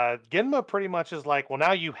where Genma pretty much is like, well,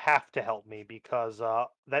 now you have to help me because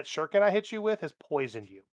that shuriken I hit you with has poisoned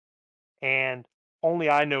you, and only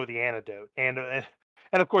I know the antidote. And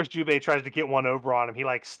of course Jubei tries to get one over on him. He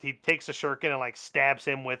takes a shuriken and like stabs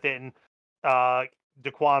him with it, and uh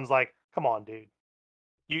Daquan's like, come on, dude.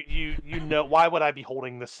 You know, why would I be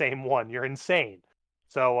holding the same one? You're insane.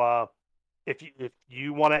 So if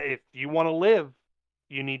you want to live,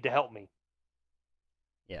 you need to help me.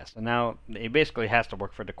 yeah, so now he basically has to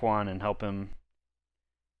work for Daquan and help him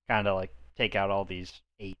kind of like take out all these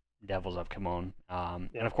 8 devils of Kamon. And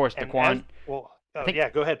Yeah. of course, And as Daquan. well, I oh, think yeah,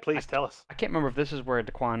 go ahead, I, please tell us. I can't remember if this is where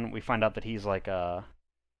Daquan we find out that he's like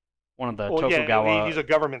one of the Well, yeah, he's Tokugawa. a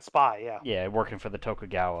government spy. Yeah. Yeah, working for the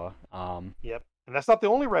Tokugawa. Yep. And that's not the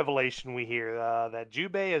only revelation we hear. That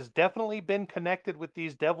Jubei has definitely been connected with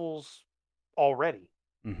these devils already.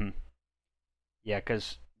 hmm Yeah,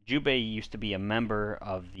 because Jubei used to be a member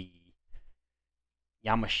of the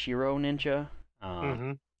Yamashiro ninja,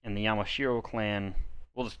 Mm-hmm. and the Yamashiro clan.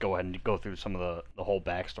 We'll just go ahead and go through some of the whole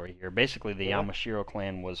backstory here. Basically, the Yeah. Yamashiro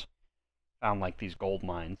clan was found like these gold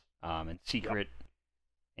mines in Yep. secret,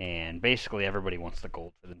 and basically everybody wants the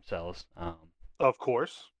gold for themselves. Of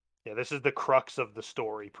course. Yeah, this is the crux of the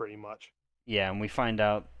story, pretty much. Yeah, and we find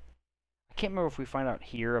out. I can't remember if we find out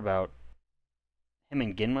here about him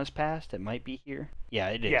and Ginma's past. It might be here. Yeah,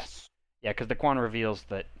 it is. Yes. Yeah, because the Quan reveals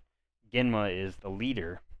that Ginma is the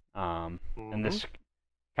leader, and Mm-hmm. this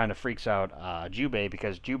kind of freaks out Jubei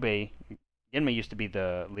because Ginma used to be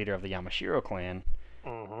the leader of the Yamashiro clan,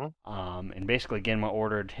 Mm-hmm. and basically Ginma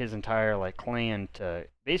ordered his entire like clan to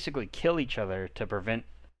basically kill each other to prevent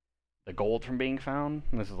the gold from being found.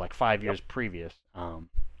 And this is like 5 years Yep. previous.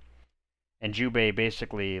 And Jubei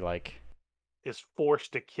basically like Is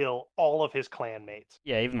forced to kill all of his clanmates.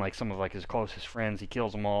 yeah, even like some of like his closest friends, he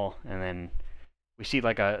kills them all, and then we see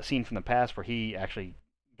like a scene from the past where he actually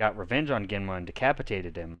got revenge on Genma and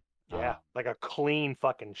decapitated him. Yeah, like a clean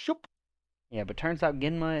fucking shoop. Yeah, but turns out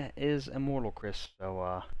Genma is immortal, Chris.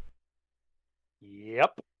 So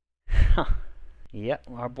Yep. yeah,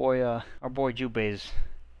 our boy Jubei's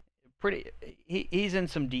pretty. He's in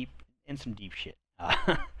some deep shit.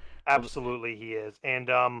 Absolutely, he is. And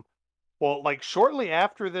well, like shortly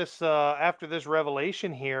after this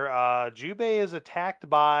revelation here, Jubei is attacked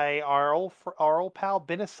by our old pal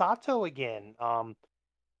Benisato again.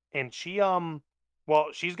 And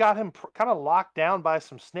she's got him kind of locked down by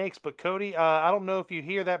some snakes. But Cody, I don't know if you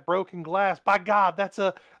hear that broken glass. By God, that's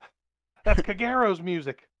Kagero's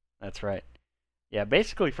music. That's right. Yeah,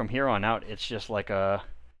 basically from here on out, it's just like a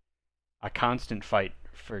constant fight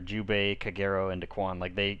for Jubei, Kagero, and Daquan.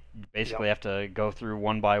 Like they Yep. basically have to go through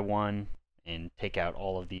one by one and take out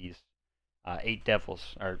all of these 8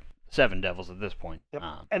 devils or 7 devils at this point. Yep.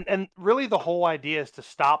 And really the whole idea is to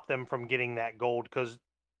stop them from getting that gold because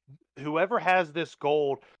whoever has this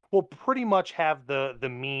gold will pretty much have the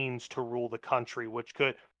means to rule the country, which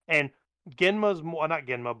could and Genma's more not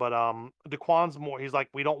Genma, but Daquan's more. He's like,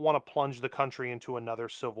 we don't want to plunge the country into another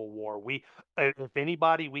civil war. If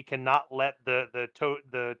anybody, we cannot let the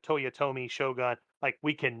Toyotomi Shogun like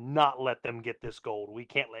we cannot let them get this gold. We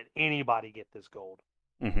can't let anybody get this gold.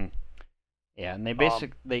 Hmm. Yeah, and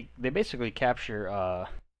Um, they basically capture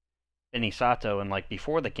Enisato, and like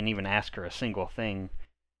before they can even ask her a single thing,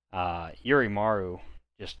 Yurimaru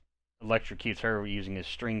just electrocutes her using his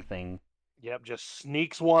string thing. Yep, just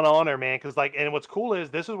sneaks one on her, man. Because like, and what's cool is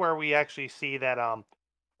this is where we actually see that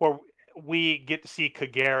where we get to see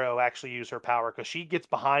Kagero actually use her power because she gets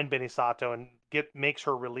behind Benisato and makes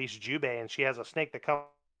her release Jubei, and she has a snake that comes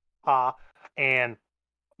and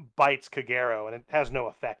bites Kagero, and it has no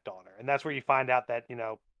effect on her. And that's where you find out that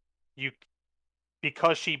you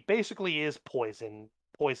because she basically is poison.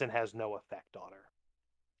 Poison has no effect on her.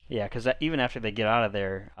 Yeah, because even after they get out of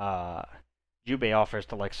there, Jubei offers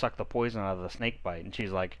to like suck the poison out of the snake bite, and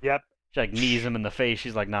Yep. she like knees him in the face.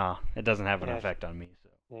 She's like, nah, it doesn't have an Yeah. effect on me. So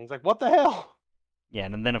And he's like, "What the hell?" yeah,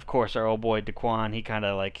 and then of course our old boy Daquan, he kind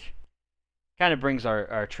of brings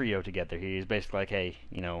our trio together. He's basically like, hey,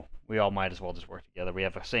 we all might as well just work together. We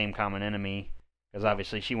have the same common enemy, because Yep.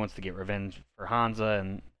 obviously she wants to get revenge for Hanza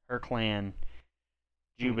and her clan.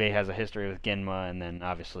 Jubei Mhm. has a history with Genma, and then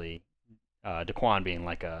obviously Daquan being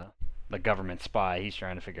like the government spy, he's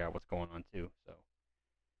trying to figure out what's going on too. So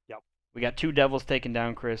Yep. we got 2 devils taken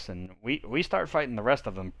down, Chris, and we start fighting the rest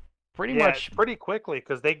of them pretty Yeah, much. pretty quickly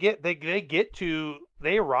because they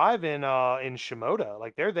arrive in Shimoda,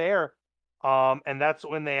 like they're there, and that's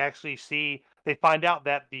when they find out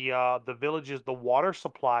that the water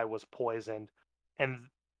supply was poisoned, and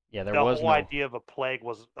Yeah, there the was whole no. idea of a plague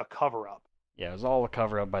was a cover up, Yeah, it was all a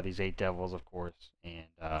cover up by these 8 devils, of course, and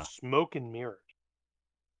smoke and mirrors.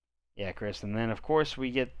 yeah, Chris, and then of course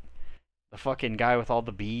we get the fucking guy with all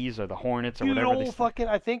the bees or the hornets or Dude, whatever they old say. fucking,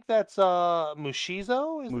 I think that's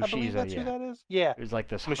Mushizo. I believe Mushizo, that's who yeah. that is. Yeah, He's like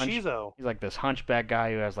this Mushizo. he's like this hunchback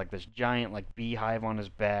guy who has like this giant like beehive on his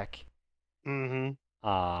back. Mm-hmm.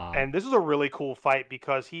 Um, And this is a really cool fight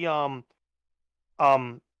because um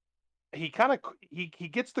he kind of he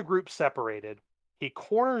gets the group separated. He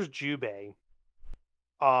corners Jubei.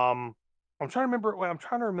 Um, I'm trying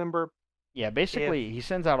to remember yeah, if basically he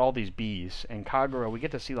sends out all these bees, and Kagura, we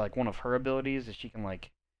get to see like one of her abilities is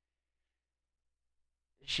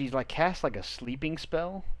she's like casts like a sleeping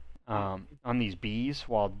spell on these bees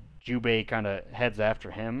while Jubei kind of heads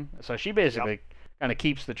after him. So she yep, basically kind of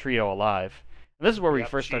keeps the trio alive. And this is where we yep.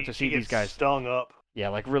 first start to She see these gets guys, stung up. yeah,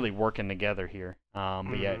 like really working together here.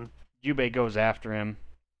 But yeah, Hmm. Jubei goes after him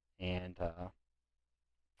and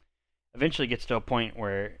eventually gets to a point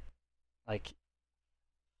where like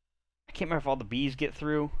I can't remember if all the bees get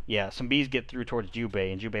through. Yeah, some bees get through towards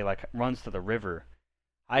Jubei, and Jubei like runs to the river,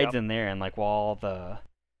 hides Yep. in there, and like while all the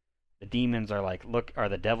demons are like are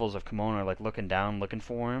the devils of Kimono are like looking down, looking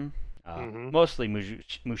for him. Hmm. Mostly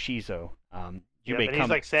Mushizo. Yep. Jubei And he's come.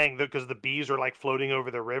 like saying that because the bees are like floating over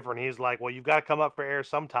the river, and he's like, "Well, you've got to come up for air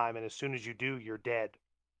sometime, and as soon as you do, you're dead."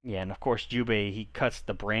 Yeah, and of course Jubei he cuts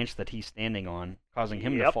the branch that he's standing on, causing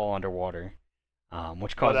him to Yep. fall underwater,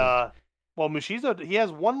 which But causes. well, Mushizo he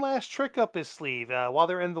has one last trick up his sleeve. While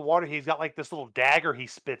they're in the water, he's got like this little dagger he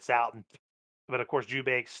spits out, and but of course,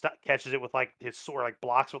 Jubei catches it with like his sword, like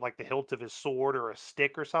blocks with like the hilt of his sword or a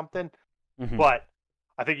stick or something. Mhm. But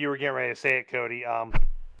I think you were getting ready to say it, Cody.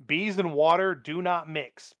 Bees and water do not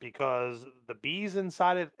mix because the bees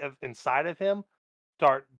inside of him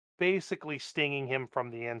start basically stinging him from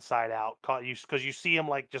the inside out. Because you see him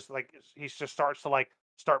like just like he just starts to like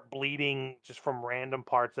start bleeding just from random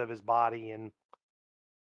parts of his body, and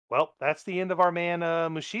well, that's the end of our man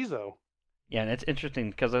Mushizo. Yeah, and it's interesting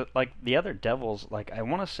because like the other devils, like I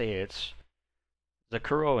want to say it's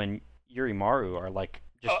Zakuro and Yurimaru are like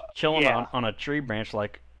just chilling Yeah. on a tree branch,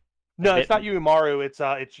 like No, they. it's not Yuimaru. It's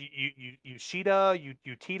Yushida,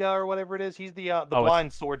 Utida, or whatever it is. He's the Oh, it's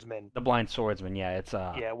blind swordsman. the blind swordsman. Yeah, it's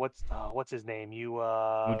Yeah, what's his name?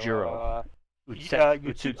 Mujuro,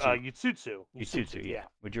 Utsutsu, Utsutsu. Yeah, Yeah,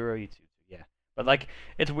 Mujuro Utsutsu. Yeah, but like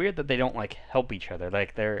it's weird that they don't like help each other.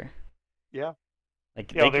 Like they're yeah.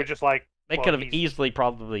 like You know, they're just like, they well, could have he's easily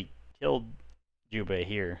probably killed Jubei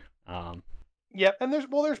here. yeah. And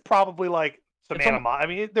there's probably like It's some I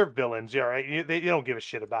mean, they're villains, yeah, right? They don't give a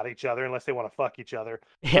shit about each other unless they want to fuck each other.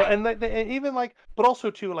 So, yeah. and, and even like, but also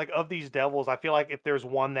too, like of these devils, I feel like if there's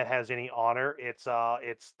one that has any honor, it's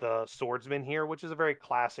the swordsman here, which is a very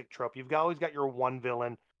classic trope. Always got your one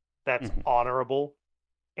villain that's Mhm. honorable,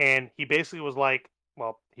 and he basically was like,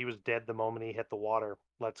 well, he was dead the moment he hit the water.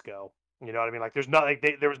 Let's go. You know what I mean? Like, there's not like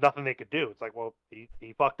there was nothing they could do. It's like, well,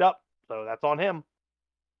 he fucked up, so that's on him.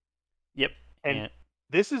 Yep. And And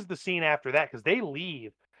this is the scene after that because they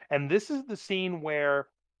leave, and this is the scene where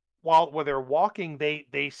while they're walking,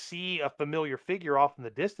 they see a familiar figure off in the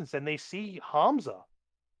distance, and they see Hamza,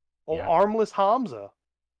 oh, yeah, armless Hamza.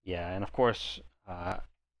 yeah, and of course,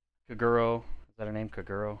 Kaguro, is that her name?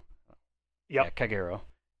 Kaguro? Yeah, Yep, Kagero.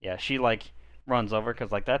 Yeah, she like runs over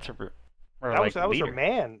because like that's her like that was her leader.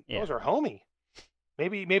 man. That Yeah, was her homie.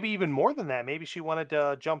 Maybe even more than that. Maybe she wanted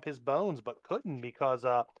to jump his bones, but couldn't because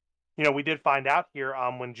we did find out here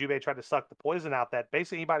when Jubei tried to suck the poison out that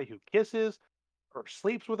basically anybody who kisses or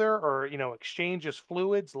sleeps with her or exchanges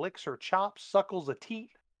fluids, licks her chops, suckles a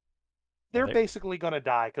teat, yeah, they're basically going to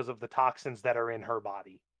die because of the toxins that are in her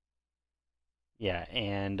body. yeah,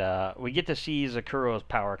 and we get to see Zakuro's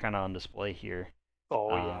power kind of on display here,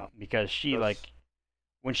 Oh yeah, because she because like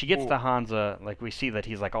when she gets to Hanza, like we see that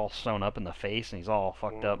he's like all sewn up in the face and he's all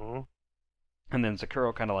fucked up, hmm and then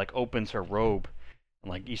Zakuro kind of like opens her robe, and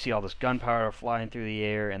like you see all this gunpowder flying through the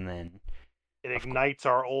air, and then it of course, ignites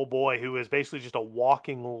our old boy who is basically just a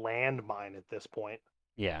walking landmine at this point.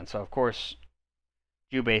 yeah, and so of course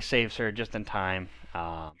Jubei saves her just in time,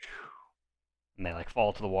 and they like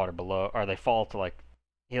fall to the water below, or they fall to like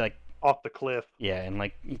he like Off the cliff. yeah, and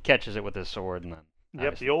like he catches it with his sword, and then Yep, the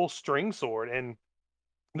obviously old string sword. And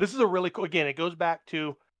this is a really cool. Again, it goes back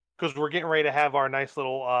to because we're getting ready to have our nice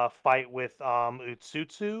little fight with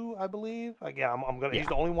Utsutsu, I believe. Again, I'm gonna. He's yeah,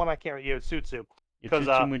 the only one I can't. Yeah, Utsutsu. Because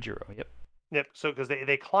Yututsu Mujiro. Yep. yep. So because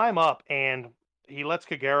they climb up and he lets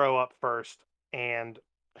Kagero up first, and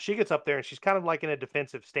she gets up there and she's kind of like in a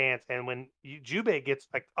defensive stance. And when Jubei gets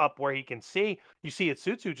like up where he can see, you see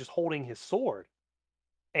Utsutsu just holding his sword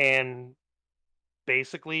and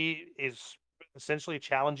basically is essentially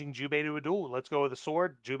challenging Jubei to a duel. Let's go with the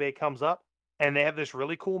sword. Jubei comes up, and they have this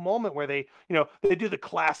really cool moment where they do the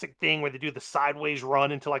classic thing where they do the sideways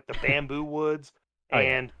run into like the bamboo woods, Oh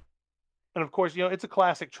yeah. and of course, it's a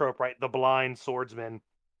classic trope, right? The blind swordsman,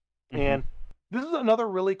 Hmm. and this is another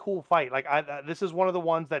really cool fight. Like this is one of the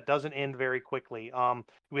ones that doesn't end very quickly.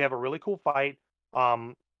 We have a really cool fight.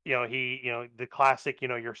 Um, the classic,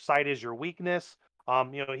 your sight is your weakness.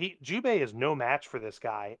 Jubei is no match for this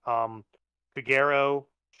guy. Kagero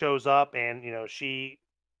shows up and she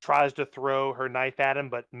tries to throw her knife at him,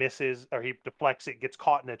 but misses, or he deflects it, gets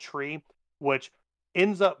caught in a tree, which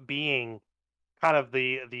ends up being kind of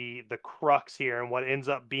the crux here and what ends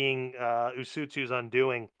up being Usutsu's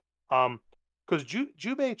undoing. Because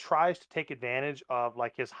Jubei tries to take advantage of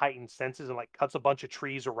like his heightened senses and like cuts a bunch of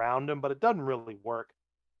trees around him, but it doesn't really work.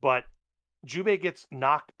 But Jubei gets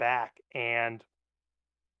knocked back, and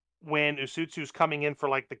when Usutsu's coming in for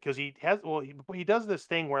like because he does this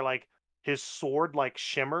thing where like his sword like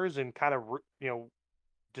shimmers and kind of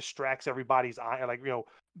distracts everybody's eye, like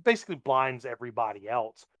basically blinds everybody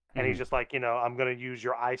else. And he's Hmm. just like, I'm gonna use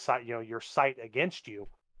your eyesight, your sight against you.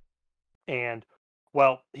 And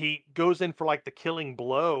well, he goes in for like the killing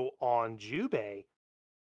blow on Jubei,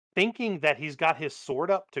 thinking that he's got his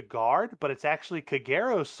sword up to guard, but it's actually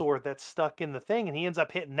Kagero's sword that's stuck in the thing, and he ends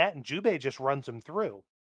up hitting that, and Jubei just runs him through.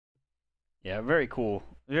 Yeah, very cool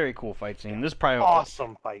fight Yeah, scene. This is probably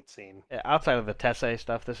awesome fight scene. outside of the Tessay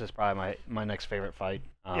stuff. This is probably my next favorite fight.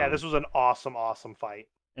 Yeah, this was an awesome fight.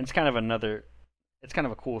 And it's kind of another. It's kind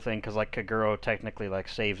of a cool thing because like Kaguro technically like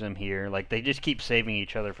saves him here. Like they just keep saving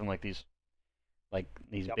each other from like these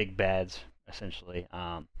Yep. big bads essentially.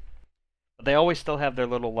 But they always still have their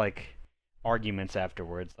little like arguments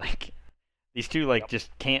afterwards. Like these two like Yep.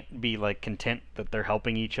 just can't be like content that they're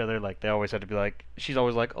helping each other. Like they always have to be like she's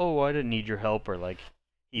always like, "Oh, I didn't need your help," or like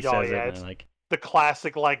he Oh says it yeah, and it's like the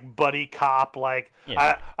classic like buddy cop, like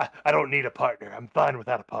yeah, I don't need a partner. I'm fine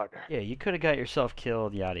without a partner. yeah, you could have got yourself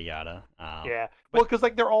killed, yada yada. Yeah. But Well, because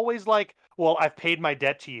like they're always like, well, I've paid my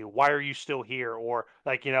debt to you. Why are you still here? Or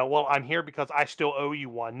like, well, I'm here because I still owe you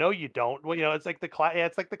one. No, you don't. Well, it's like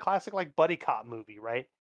it's like the classic like buddy cop movie, right?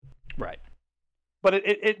 right, But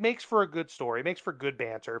it makes for a good story. It makes for good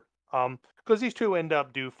banter. Because these two end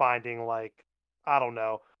up finding like, I don't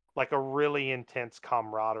know, like a really intense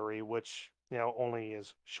camaraderie, which only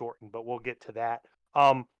is shortened, but we'll get to that.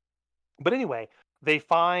 But anyway, they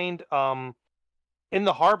find in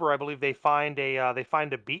the harbor, I believe they find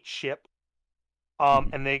a beach ship. Hmm.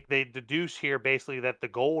 And they deduce here basically that the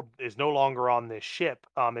gold is no longer on this ship.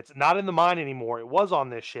 It's not in the mine anymore. It was on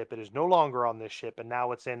this ship. It is no longer on this ship, and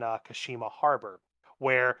now it's in Kashima Harbor,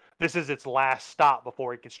 where this is its last stop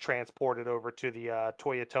before it gets transported over to the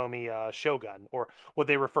Toyotomi Shogun, or what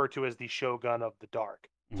they refer to as the Shogun of the Dark.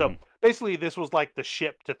 So Hmm. basically, this was like the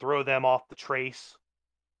ship to throw them off the trace.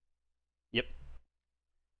 Yep.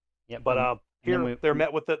 Yep. But And then here they're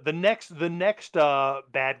met with the next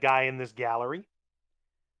bad guy in this gallery,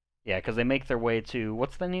 yeah, because they make their way to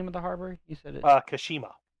what's the name of the harbor? You said it,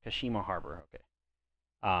 Kashima. Kashima Harbor. Okay.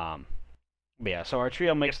 Um, but yeah, so our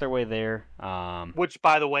trio Yep. makes their way there. Which,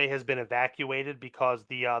 by the way, has been evacuated because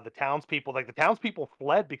the townspeople, like the townspeople,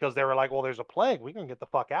 fled because they were like, "Well, there's a plague. We're gonna get the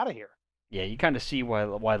fuck out of here." Yeah, you kind of see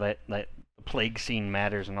why that the plague scene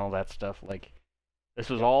matters and all that stuff. Like this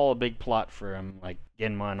was Yep. all a big plot for him, like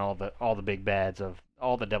Genma and all the big bads of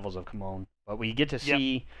all the devils of Kamon. But we get to Yep.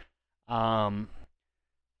 see,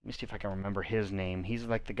 let me see if I can remember his name. He's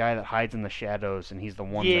like the guy that hides in the shadows, and he's the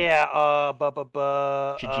one that Yeah.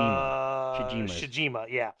 Shijima. Shijima is, Shijima.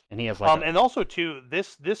 Yeah. and he has like a And also too,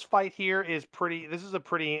 this fight here is pretty. This is a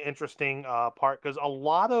pretty interesting part because a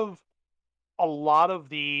lot of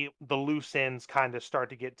the loose ends kind of start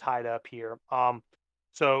to get tied up here.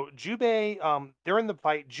 So Jubei, during the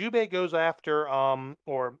fight, Jubei goes after,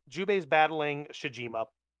 or Jubei's battling Shijima.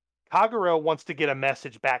 Kagero wants to get a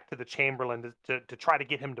message back to the Chamberlain to try to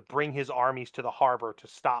get him to bring his armies to the harbor to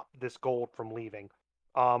stop this gold from leaving.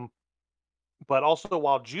 Um, but also,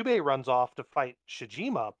 while Jubei runs off to fight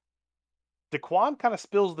Shijima, Daquan kind of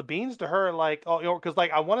spills the beans to her, like, oh, because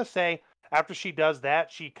like I want to say after she does that,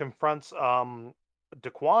 she confronts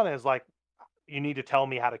Daquan as like, you need to tell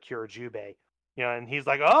me how to cure Jubei. And he's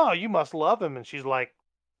like, "Oh, you must love him." And she's like,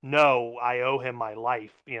 "No, I owe him my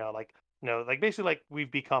life." Like, like basically like we've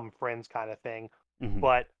become friends kind of thing. mhm.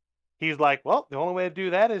 But he's like, "Well, the only way to do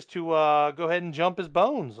that is to go ahead and jump his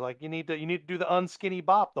bones. Like you need to do the unskinny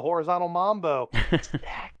bop, the horizontal mambo."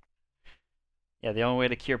 Yeah, the only way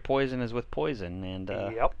to cure poison is with poison, and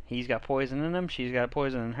Yep. he's got poison in him, she's got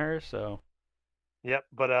poison in her, so Yep,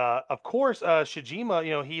 but of course,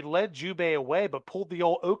 Shijima, he led Jubei away, but pulled the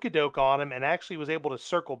old Okadoke on him, and actually was able to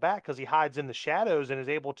circle back because he hides in the shadows and is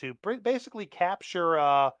able to basically capture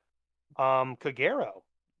Kagero.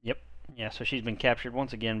 yep. Yeah, so she's been captured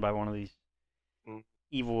once again by one of these Mm.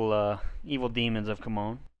 evil demons of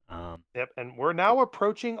Kamon. Yep, and we're now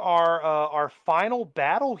approaching our final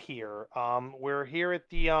battle here. We're here at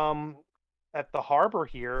the harbor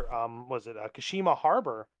here. Was it Kashima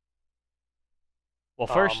Harbor? Well,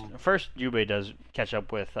 first Um, first Jubei does catch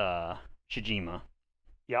up with Shijima,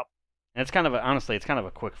 yep. and honestly, it's kind of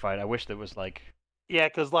a quick fight. I wish there was like Yeah,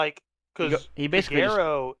 because he basically just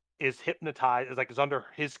Kagero is hypnotized, is under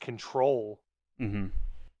his control, mm-hmm.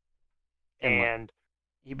 And like and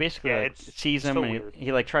he basically yeah, like it's sees him so and weird.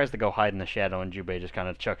 he like tries to go hide in the shadow, and Jubei just kind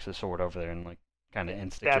of chucks his sword over there and like kind of Yeah,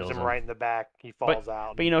 insta stabs kills him him. right in the back. He But falls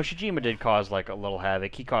out. but Shijima did cause like a little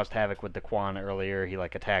havoc. He caused havoc with the Quan earlier. He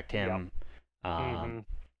like attacked Yep. him. Um, Hmm.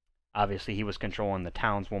 Obviously he was controlling the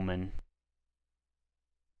townswoman.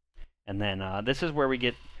 And then this is where we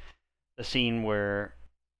get the scene where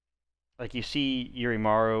like you see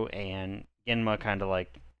Yurimaru and Genma kind of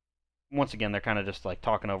like once again they're kind of just like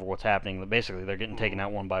talking over what's happening. But basically they're getting taken Hmm.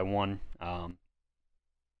 out one by one. And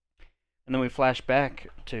then we flash back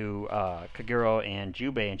to Kagero and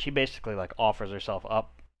Jubei, and she basically like offers herself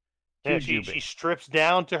up Yeah, to she Jubei. strips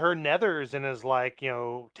down to her nethers and is like,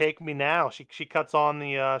 take me now. She cuts on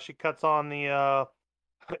the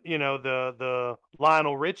the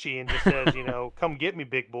Lionel Richie and just says, come get me,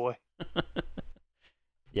 big boy.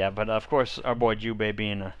 Yeah, but of course our boy Jubei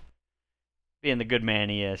being the good man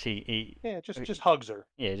he is, Yeah, just hugs her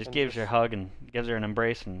yeah just and gives her a just hug and gives her an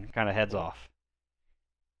embrace and kind of heads mm, off.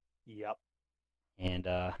 yep. And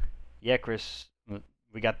yeah, Chris,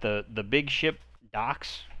 we got the big ship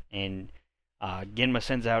docks, and Genma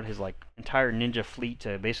sends out his like entire ninja fleet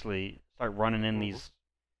to basically start running in Hmm. these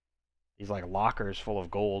like lockers full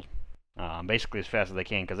of gold, basically as fast as they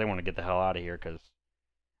can because they want to get the hell out of here. Because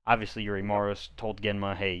obviously Yep. Yurimaru told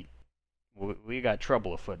Genma, hey, we got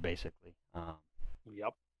trouble afoot, basically.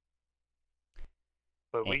 Yep.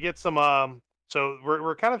 But And, we get some so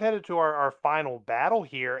we're kind of headed to our final battle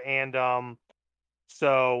here, and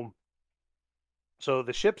so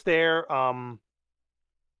the ship's there,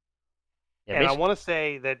 yeah, and I basically, want to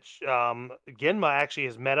say that Genma actually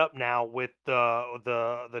has met up now with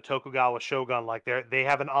the Tokugawa Shogun. Like they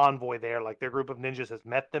have an envoy there. Like their group of ninjas has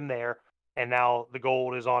met them there, and now the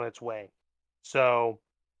gold is on its way. So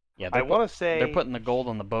Yeah, I want to they're say, putting the gold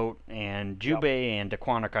on the boat, and yep. Jubei and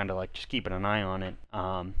Daquan are kind of like just keeping an eye on it.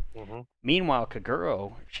 Hmm. Meanwhile,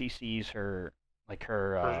 Kaguro, she sees her like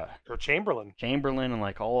her Her Chamberlain. Chamberlain and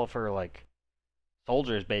like all of her like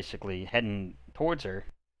soldiers basically heading towards her.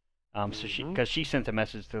 So Hmm. because she sent a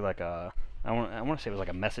message through like a I want to say it was like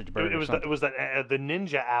a message It, bird it or was something. the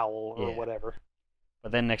ninja owl or Yeah. whatever.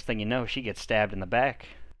 But then next thing you know, she gets stabbed in the back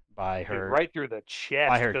Dude, right through the by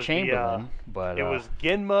chest her because Chamberlain, but it was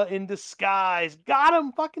Genma in disguise. Got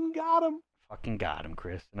him, fucking got him. fucking got him,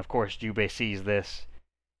 Chris. And of course, Jubei sees this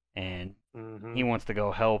and Hmm. he wants to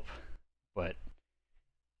go help, but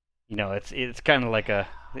it's kind of like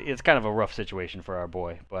it's kind of a rough situation for our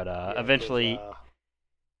boy. But Yeah, because eventually,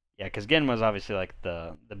 yeah, because Genma's obviously like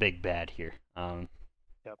the big bad here.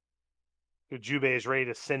 yep, Jubei is ready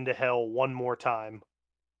to send to hell one more time.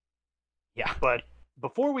 Yeah, But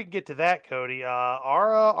before we get to that, Cody,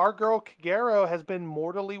 our girl Kagero has been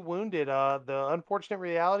mortally wounded. The unfortunate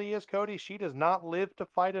reality is, Cody, she does not live to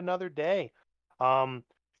fight another day. Um,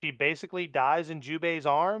 she basically dies in Jubei's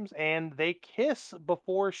arms, and they kiss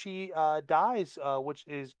before she dies, which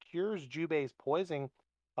is cures Jubei's poison.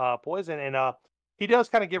 And he does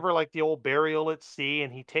kind of give her like the old burial at sea,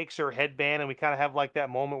 and he takes her headband, and we kind of have like that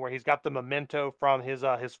moment where he's got the memento from his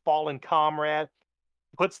fallen comrade,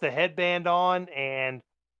 puts the headband on, and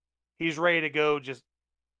he's ready to go just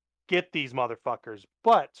get these motherfuckers.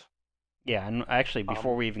 But yeah, and actually,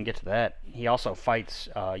 before um we even get to that, he also fights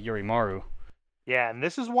Yurimaru. yeah, and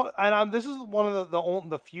this is one of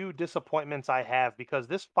the few disappointments I have, because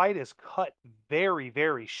this fight is cut very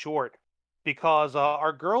very short, because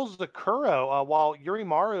our girl Zakuro, while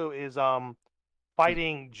Yurimaru is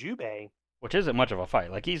fighting Jubei, Which isn't much of a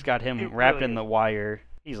fight. Like he's got him it wrapped really in the isn't. wire.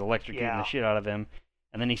 He's electrocuting the Yeah. shit out of him,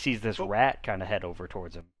 and then he sees this But rat kind of head over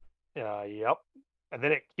towards him. yep. And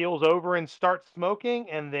then it keels over and starts smoking,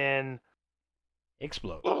 and then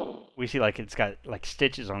Explodes. We see like it's got like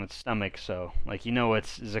stitches on its stomach, so like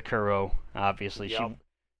it's Zakuro. Obviously, yep.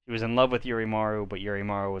 she was in love with Yurimaru, but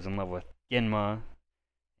Yurimaru was in love with Genma,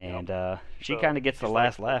 Yep. and she kind So of gets the she's like,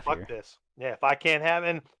 last well, laugh fuck here. this. Yeah, if I can't have,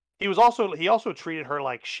 and he also treated her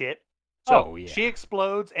like shit. So Oh yeah, she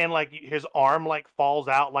explodes, and like his arm like falls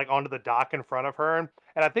out like onto the dock in front of her, and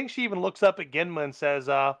I think she even looks up at Genma and says,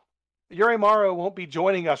 Yurimaru won't be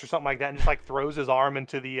joining us or something like that, and just like throws his arm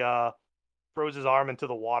into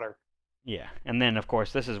the water. yeah. And then of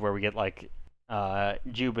course this is where we get like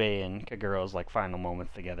Jubei and Kaguro's like final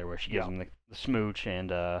moments together, where she gives Yeah. him the smooch,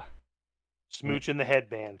 and Smooch in the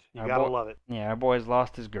headband. You our gotta boy, love it. yeah, our boy's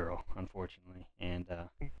lost his girl, unfortunately, and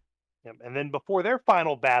Yep. And then before their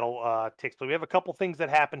final battle takes place, we have a couple things that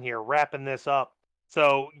happen here, wrapping this up.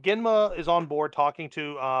 So Genma is on board talking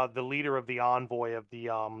to the leader of the envoy of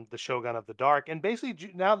the Shogun of the Dark, and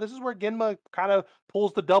basically now this is where Genma kind of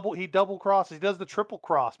pulls the double. He double crosses. He does the triple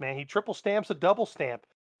cross, man. He triple stamps a double stamp.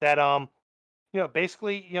 That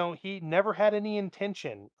basically, he never had any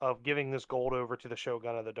intention of giving this gold over to the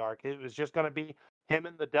Shogun of the Dark. It was just going to be him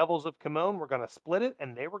and the Devils of Kimon were going to split it,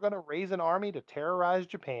 and they were going to raise an army to terrorize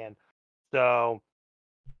Japan. So,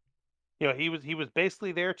 he was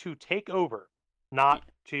basically there to take over, not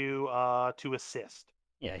to assist.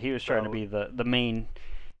 yeah, he was trying to So, be the main.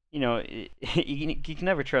 You can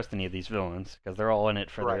never trust any of these villains because they're all in it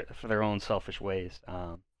right, for their own selfish ways.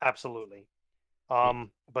 absolutely. Yeah,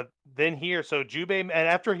 But then here, so Jubei, and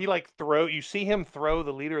after he like you see him throw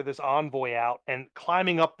the leader of this envoy out, and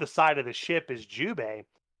climbing up the side of the ship is Jubei,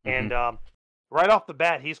 hmm and right off the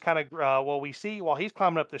bat, he's kind of we see while he's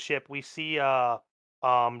climbing up the ship, we see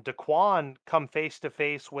Daquan come face to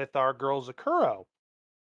face with our girl Zakuro.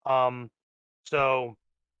 Um, so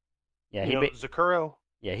yeah, Zakuro.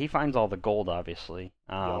 yeah, he finds all the gold obviously,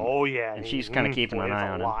 Oh yeah, and she's kind of keeping boy, an it's eye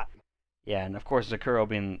a on him. lot. Yeah, and of course Zakuro,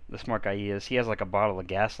 being the smart guy he is, he has like a bottle of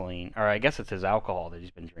gasoline, or I guess it's his alcohol that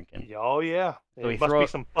he's been drinking. Oh yeah, So he it must be throw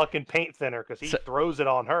some fucking paint thinner, because he so, throws it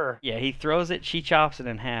on her. yeah, he throws it, she chops it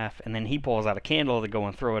in half, and then he pulls out a candle to go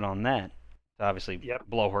and throw it on that to obviously Yep.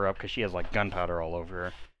 blow her up because she has like gunpowder all over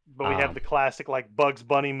her. But we have the classic like Bugs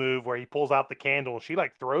Bunny move where he pulls out the candle and she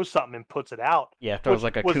like throws something and puts it out, Yeah, throws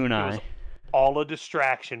which like a was it kunai. was all a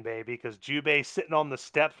distraction, baby, because Jubei sitting on the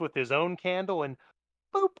steps with his own candle, and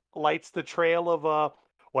boop, lights the trail of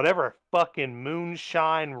whatever fucking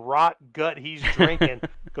moonshine rot gut he's drinking,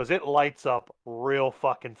 because it lights up real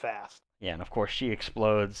fucking fast. Yeah, and of course she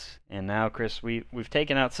explodes. And now, Chris, we've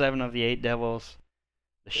taken out 7 of the 8 devils.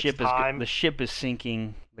 It's time. The ship is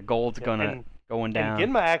sinking. The gold's Yep. gonna going And down.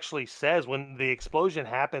 Genma actually says when the explosion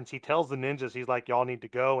happens, he tells the ninjas, he's like, "Y'all need to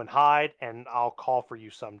go and hide, and I'll call for you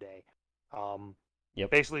someday." Um, Yep.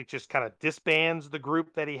 Basically, just kind of disbands the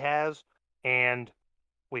group that he has, and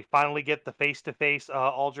we finally get the face-to-face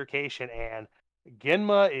altercation, and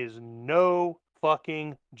Genma is no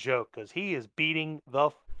fucking joke because he is beating the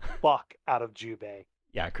fuck out of Jubei.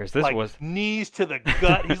 Yeah, Chris, this Like was knees to the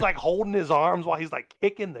gut. He's like holding his arms while he's like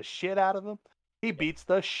kicking the shit out of him. He beats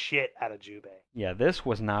the shit out of Jubei. yeah, this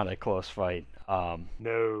was not a close fight.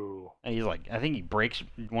 No. And he's like, I think he breaks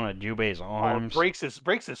one of Jubei's Oh, arms. breaks his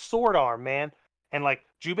sword arm, man. And like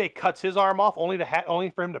Jubei cuts his arm off only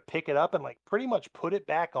for him to pick it up and like pretty much put it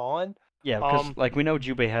back on. Yeah, because like we know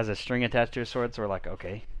Jubei has a string attached to his sword, so we're like,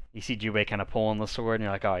 okay. You see Jubei kind of pulling the sword, and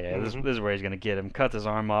you're like, oh yeah, this is where he's gonna get him. Cuts his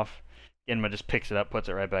arm off. Genma just picks it up, puts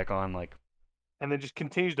it right back on, like. And then just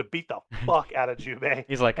continues to beat the fuck out of Jubei.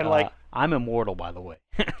 He's like, and like, I'm immortal, by the way.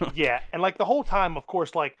 yeah, and like the whole time, of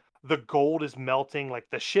course, like the gold is melting, like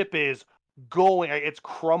the ship is going, it's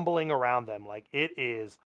crumbling around them, like it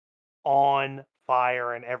is on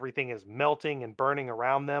fire, and everything is melting and burning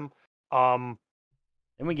around them. Then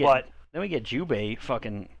we get But Jubei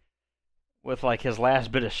fucking with like his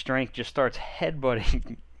last bit of strength just starts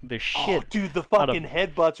headbutting the shit. oh, dude, the fucking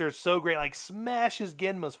headbutts are so great. Like smashes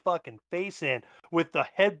Genma's fucking face in with the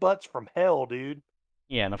headbutts from hell, dude.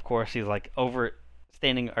 Yeah, and of course he's like over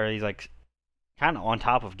standing, or he's like kind of on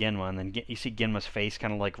top of Genma, and then you see Genma's face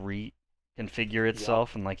kind of like reconfigure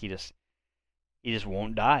itself, and like he just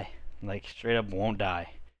won't die, like straight up won't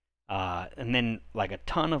die. And then like a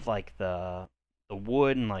ton of like the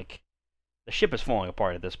wood and like the ship is falling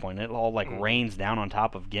apart at this point. It all like rains down on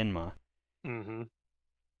top of Genma. Mm-hmm.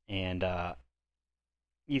 And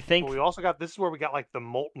you think we also got, this is where we got like the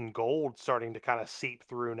molten gold starting to kind of seep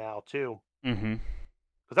through now too. Mm-hmm.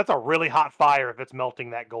 Because that's a really hot fire if it's melting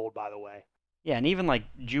that gold, by the way. Yeah, and even like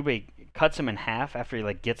Jubei cuts him in half after he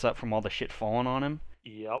like gets up from all the shit falling on him.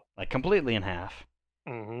 Yep. Like completely in half.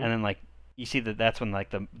 Mm-hmm. And then like you see that's when like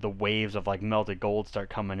the waves of like melted gold start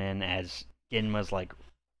coming in as Genma's like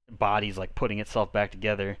body's like putting itself back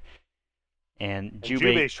together. And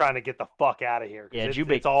Jubei's trying to get the fuck out of here. Yeah,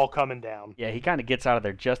 it's all coming down. Yeah, he kind of gets out of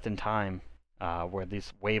there just in time, where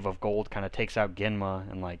this wave of gold kind of takes out Genma,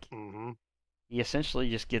 and like he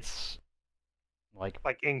essentially just gets like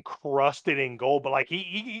encrusted in gold. But like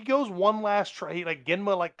he goes one last try. He like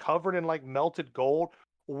Genma like covered in like melted gold.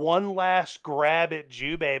 One last grab at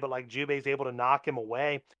Jubei, but like Jubei's able to knock him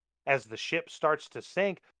away as the ship starts to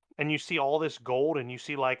sink. And you see all this gold, and you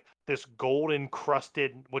see like this gold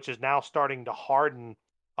encrusted, which is now starting to harden,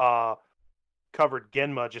 covered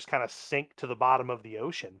Genma just kind of sink to the bottom of the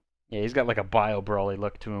ocean. Yeah, he's got like a Bio Broly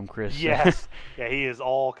look to him, Chris. Yes. Yeah, he is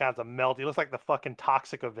all kinds of melt. He looks like the fucking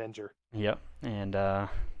Toxic Avenger. Yep. And the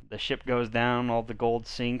ship goes down, all the gold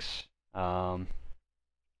sinks. And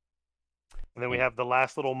then we have the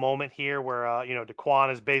last little moment here where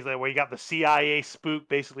Daquan is basically where you got the CIA spook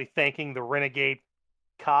basically thanking the renegade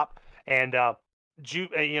cop, and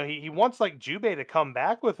he wants like Jubei to come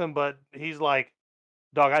back with him, but he's like,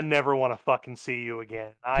 dog, I never want to fucking see you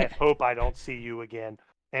again. I hope I don't see you again.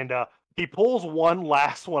 And he pulls one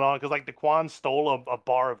last one on because like Daquan stole a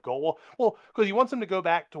bar of gold. Well, because he wants him to go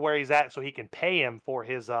back to where he's at so he can pay him for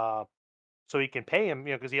his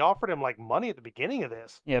because he offered him like money at the beginning of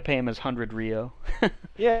this. Yeah, pay him his 100 Rio.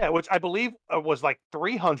 Yeah, which I believe was like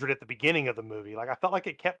 300 at the beginning of the movie. Like I felt like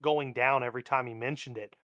it kept going down every time he mentioned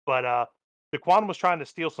it. But Daquan was trying to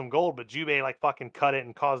steal some gold, but Jubei like fucking cut it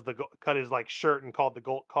and cut his like shirt and caused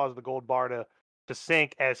the gold bar to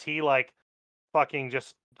sink as he like fucking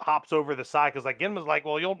just hops over the side because like Genma's like,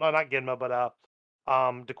 well, not Genma, but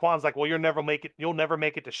Daquan's like, well, you'll never make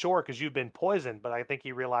it to shore because you've been poisoned. But I think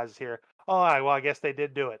he realizes here, oh, all right, well, I guess they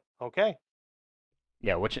did do it. Okay.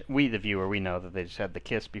 Yeah, which we, the viewer, we know that they just had the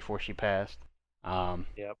kiss before she passed.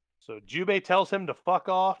 Yep. So Jubei tells him to fuck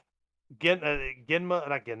off. Genma,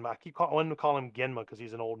 not Genma. I wanted to call him Genma because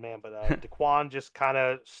he's an old man, but Daquan just kind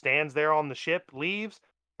of stands there on the ship, leaves,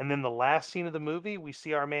 and then the last scene of the movie, we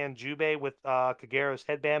see our man Jubei with Kagero's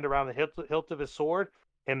headband around the hilt of his sword,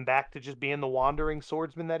 him back to just being the wandering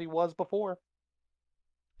swordsman that he was before.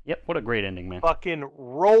 Yep, what a great ending, man. Fucking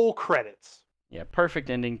roll credits. Yeah, perfect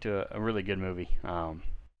ending to a really good movie.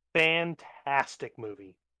 Fantastic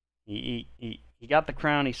movie. He got the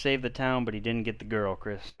crown, he saved the town, but he didn't get the girl,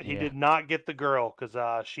 Chris. He did not get the girl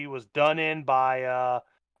because she was done in by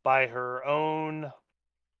her own,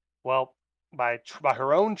 well, by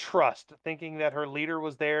her own trust, thinking that her leader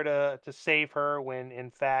was there to save her when in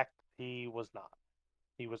fact he was not.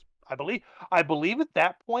 He was, I believe at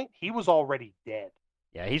that point he was already dead.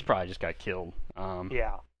 Yeah, he's probably just got killed.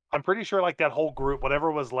 Yeah, I'm pretty sure like that whole group,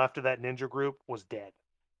 whatever was left of that ninja group, was dead.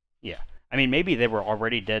 Yeah, I mean maybe they were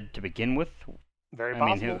already dead to begin with. Very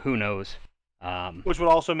possible. I mean, who knows? Which would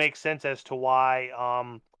also make sense as to why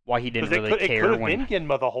why he didn't Because really it could care have when. been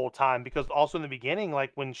Genma the whole time. Because also in the beginning,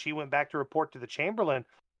 like when she went back to report to the Chamberlain,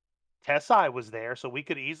 Tessai was there, so we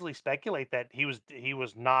could easily speculate that he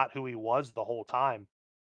was not who he was the whole time.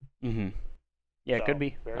 Hmm. Yeah, it could So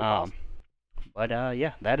be. very possible. But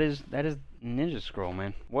yeah, that is Ninja Scroll,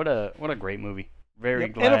 man. What a great movie. Very Yep.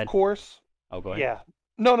 And of glad. course, Oh, go ahead. yeah.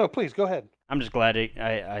 No, please go ahead. I'm just glad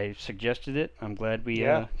I suggested it. I'm glad we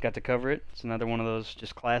Yeah. got to cover it. It's another one of those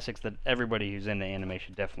just classics that everybody who's into anime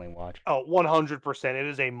should definitely watch. Oh, 100%. It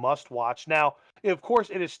is a must watch. Now, of course,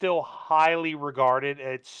 it is still highly regarded.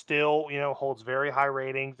 It still, holds very high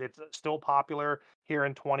ratings. It's still popular here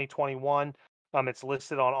in 2021. It's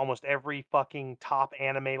listed on almost every fucking top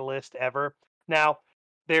anime list ever. Now,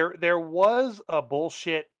 there was a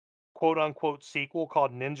bullshit quote unquote sequel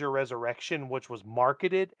called Ninja Resurrection, which was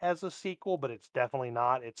marketed as a sequel, but it's definitely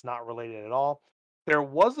not. It's not related at all. There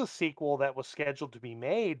was a sequel that was scheduled to be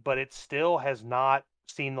made, but it still has not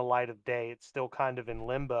seen the light of day. It's still kind of in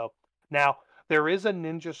limbo. Now, there is a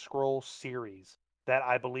Ninja Scroll series that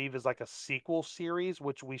I believe is like a sequel series,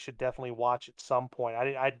 which we should definitely watch at some point.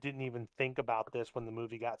 I didn't even think about this when the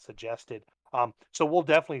movie got suggested. So we'll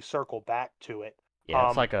definitely circle back to it. Yeah,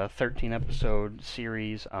 it's like a 13 episode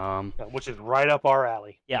series. Which is right up our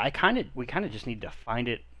alley. Yeah, we kind of just need to find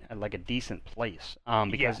it at like a decent place.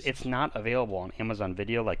 Because Yes. it's not available on Amazon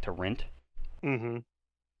Video like to rent. Mm-hmm.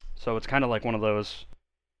 So it's kind of like one of those.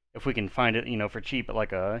 If we can find it, for cheap at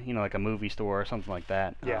like a movie store or something like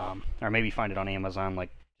that. Yeah. Or maybe find it on Amazon, like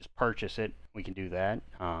just purchase it. We can do that.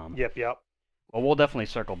 Yep. Well, we'll definitely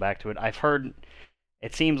circle back to it. I've heard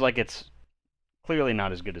it seems like it's clearly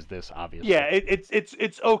not as good as this, obviously. Yeah,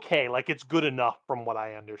 it's okay. Like it's good enough from what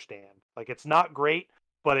I understand. Like it's not great,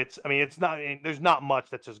 but it's not. There's not much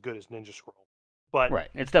that's as good as Ninja Scroll, but Right.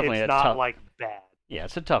 It's definitely it's a not tough. like bad. Yeah,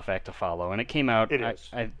 it's a tough act to follow, and it came out. It is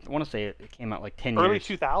I want to say it came out like 10 early years.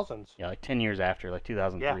 2000s. Yeah, like 10 years after, like Yeah,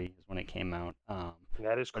 2003 is when it came out.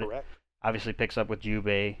 that is But it correct. obviously picks up with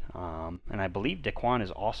Jubei, and I believe Daquan is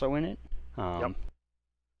also in it. Yep, So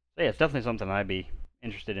yeah, it's definitely something I'd be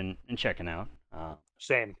interested in checking out.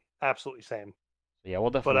 same, absolutely same. So yeah, we'll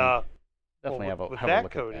But definitely well, have a with have a that,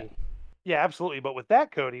 look at that. Cody. Yeah, absolutely. But with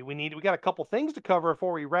that, Cody, we got a couple things to cover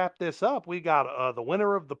before we wrap this up. We got the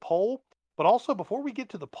winner of the poll, but also before we get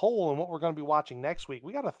to the poll and what we're going to be watching next week,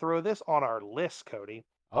 we got to throw this on our list, Cody.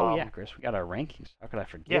 Oh yeah, Chris, we got our rankings. How could I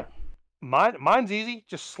Yeah, forget? mine's easy.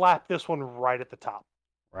 Just slap this one right at the top.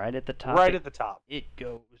 Right at the top. Right at the top. It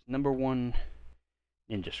goes number one,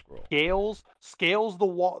 Ninja Scroll. Scales the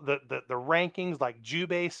wall the rankings like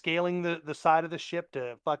Jubei scaling the side of the ship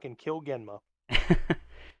to fucking kill Genma.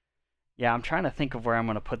 Yeah, I'm trying to think of where I'm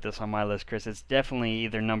gonna put this on my list, Chris. It's definitely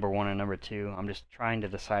either number one or number two. I'm just trying to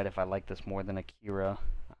decide if I like this more than Akira.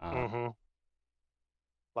 Hmm.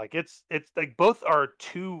 Like it's like both are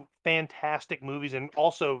two fantastic movies and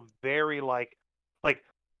also very like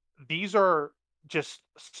these are just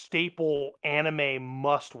staple anime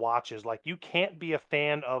must watches. Like you can't be a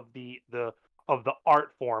fan of the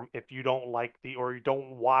art form if you don't like or you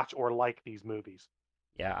don't watch or like these movies.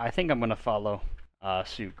 Yeah, I think I'm gonna follow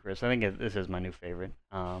suit, Chris. I think this is my new favorite.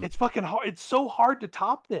 It's fucking hard. It's so hard to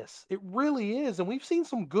top this. It really is. And we've seen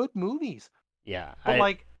some good movies, Yeah, but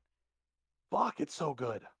like, fuck, it's so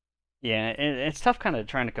good. yeah, and it's tough kind of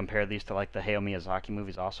trying to compare these to like the Hayao Miyazaki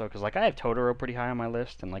movies also, because like I have Totoro pretty high on my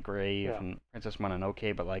list and like Brave Yeah. and Princess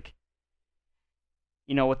Mononoke, but like,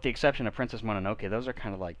 with the exception of Princess Mononoke, those are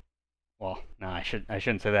kind of like, well, no, I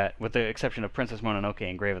shouldn't say that. With the exception of Princess Mononoke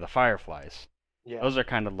and Grave of the Fireflies, Yeah. those are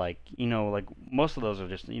kind of like, like most of those are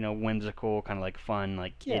just, whimsical, kind of like fun,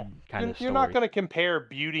 like Yeah. kid kind of You're not story. going to compare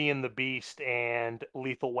Beauty and the Beast and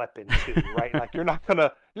Lethal Weapon 2, right? Like you're not going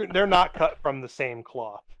to they're not cut from the same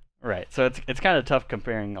cloth. Right, so it's kind of tough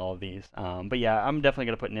comparing all of these. But yeah, I'm definitely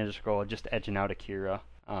gonna put Ninja Scroll just edging out Akira.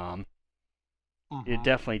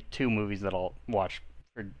 Definitely two movies that I'll watch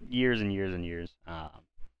for years and years and years.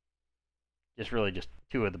 Just really just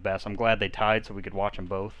two of the best. I'm glad they tied so we could watch them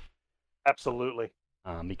both. Absolutely.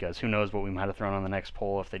 Because who knows what we might have thrown on the next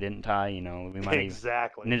poll if they didn't tie. We might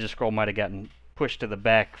Exactly. Ninja Scroll might have gotten pushed to the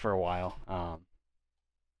back for a while.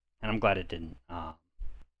 And I'm glad it didn't.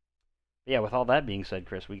 Yeah, with all that being said,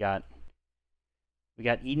 Chris, we got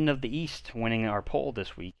Eden of the East winning our poll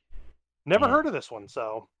this week. Never Yeah. heard of this one,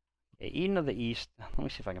 so Yeah, Eden of the East. Let me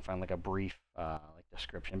see if I can find like a brief like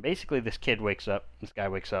description. Basically, this guy wakes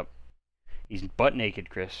up. He's butt naked,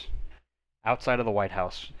 Chris, outside of the White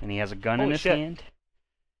House, and he has a gun in Holy his shit. hand.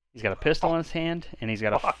 He's got a pistol Oh. in his hand, and he's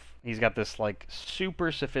got Fuck. he's got this like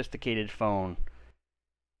super sophisticated phone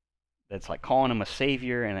that's like calling him a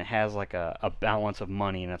savior, and it has like a balance of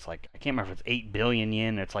money, and it's like I can't remember if it's 8 billion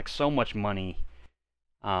yen. It's like so much money.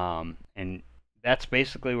 And that's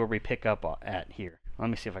basically where we pick up at here. Let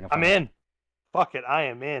me see if I can find I'm it. in. Fuck it, I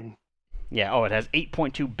am in. Yeah. Oh, it has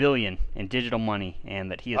 8.2 billion in digital money, and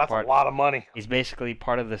that he is That's a part. lot of money. He's basically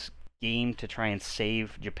part of this game to try and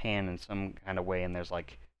save Japan in some kind of way. And there's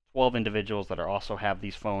like 12 individuals that are also have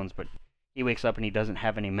these phones, but he wakes up and he doesn't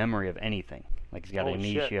have any memory of anything. Like he's got Holy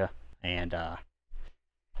amnesia, shit. and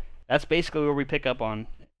that's basically where we pick up on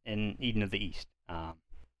in Eden of the East.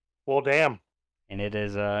 Well, damn. And it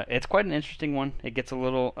is it's quite an interesting one. It gets a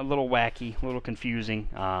little wacky, a little confusing.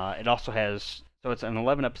 It also has, so it's an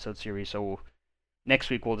 11 episode series. So next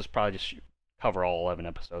week we'll probably just cover all 11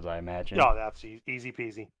 episodes, I imagine. Oh, that's easy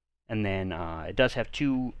peasy. And then it does have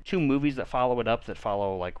two movies that follow it up, that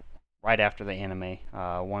follow like right after the anime.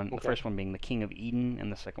 The first one being The King of Eden,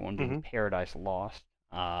 and the second one being Paradise Lost.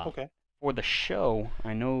 Okay. For the show,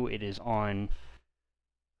 I know it is on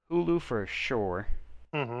Hulu for sure,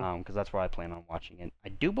 because that's where I plan on watching it. I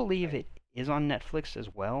do believe it is on Netflix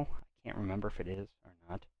as well. I can't remember if it is or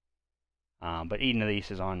not. But Eden of the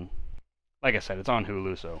East is on, like I said, it's on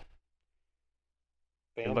Hulu, so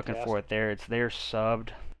if you're looking for it there. It's there subbed.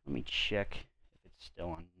 Let me check if it's still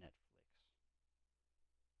on Netflix.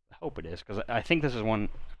 I hope it is, because I think this is one,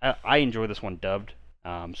 I enjoy this one dubbed, so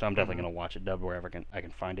I'm definitely going to watch it dubbed wherever I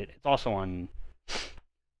can find it. It's also on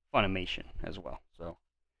Funimation as well, so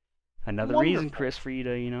another reason, Chris, for you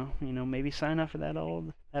to maybe sign up for that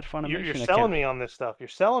Funimation. You're selling me on this stuff. You're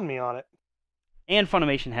selling me on it. And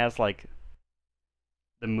Funimation has like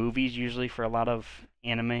the movies usually for a lot of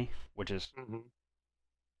anime, which is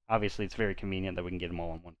obviously it's very convenient that we can get them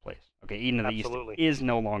all in one place. Okay, Eden of the East is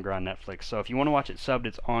no longer on Netflix, so if you want to watch it subbed,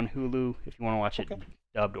 it's on Hulu. If you want to watch it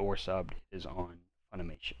dubbed or subbed, it is on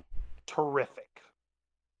Funimation. Terrific.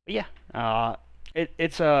 But yeah,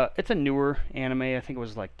 it's a newer anime. I think it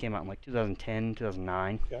was came out in 2010,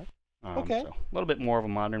 2009. Okay. So a little bit more of a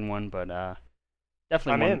modern one, but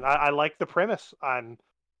definitely. I'm in. I like the premise. I'm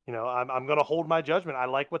gonna hold my judgment. I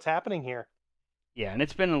like what's happening here. Yeah, and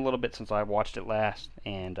it's been a little bit since I watched it last,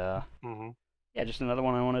 and yeah, just another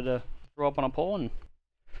one I wanted to throw up on a poll, and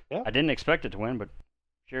I didn't expect it to win, but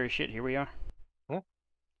sure as shit, here we are.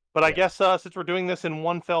 But I guess since we're doing this in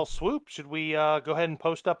one fell swoop, should we go ahead and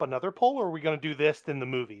post up another poll, or are we going to do this then the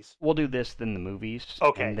movies? We'll do this then the movies.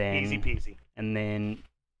 Okay, and then, easy peasy. And then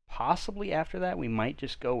possibly after that, we might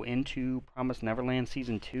just go into Promised Neverland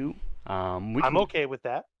Season 2. I'm okay with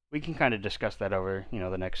that. We can kind of discuss that over,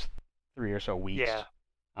 the next 3 or so weeks. Yeah.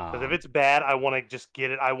 Because if it's bad, I want to just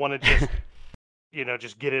get it. I want to just,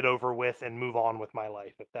 just get it over with and move on with my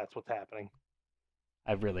life, if that's what's happening.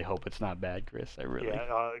 I really hope it's not bad, Chris. I really.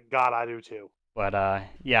 Yeah, God, I do too. But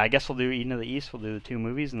yeah, I guess we'll do Eden of the East. We'll do the 2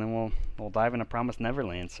 movies, and then we'll dive into Promised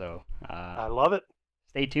Neverland. So I love it.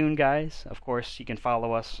 Stay tuned, guys. Of course, you can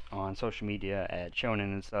follow us on social media at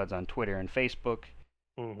Shonen and Studs on Twitter and Facebook.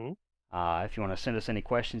 If you want to send us any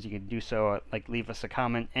questions, you can do so. Leave us a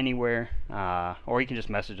comment anywhere, or you can just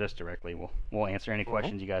message us directly. We'll answer any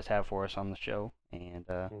questions you guys have for us on the show, and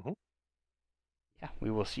yeah,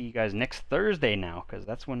 we will see you guys next Thursday now, because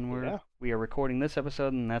that's when we are recording this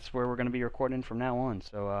episode, and that's where we're going to be recording from now on.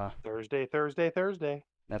 So Thursday.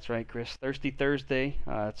 That's right, Chris. Thirsty Thursday.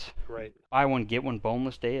 It's great. Buy one get one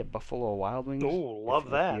boneless day at Buffalo Wild Wings. Oh,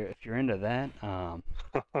 love that. If you're into that.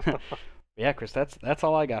 Yeah, Chris, that's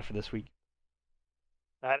all I got for this week.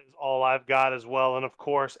 That is all I've got as well. And of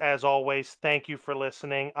course, as always, thank you for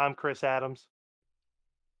listening. I'm Chris Adams.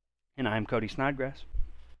 And I'm Cody Snodgrass.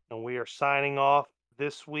 And we are signing off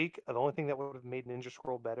this week. The only thing that would have made Ninja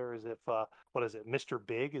Scroll better is if, what is it, Mr.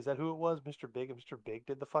 Big? Is that who it was? Mr. Big? And Mr. Big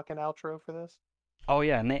did the fucking outro for this? Oh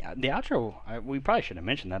yeah, and the outro, we probably should have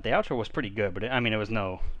mentioned that. The outro was pretty good, but it was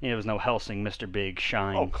no Helsing Mr. Big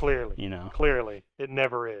shine. Oh, clearly. Clearly. It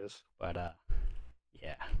never is. But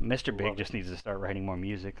yeah, Mr. Big just needs to start writing more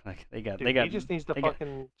music. He just needs to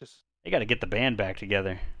They got to get the band back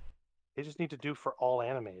together. They just need to do for all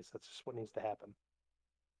animes. That's just what needs to happen.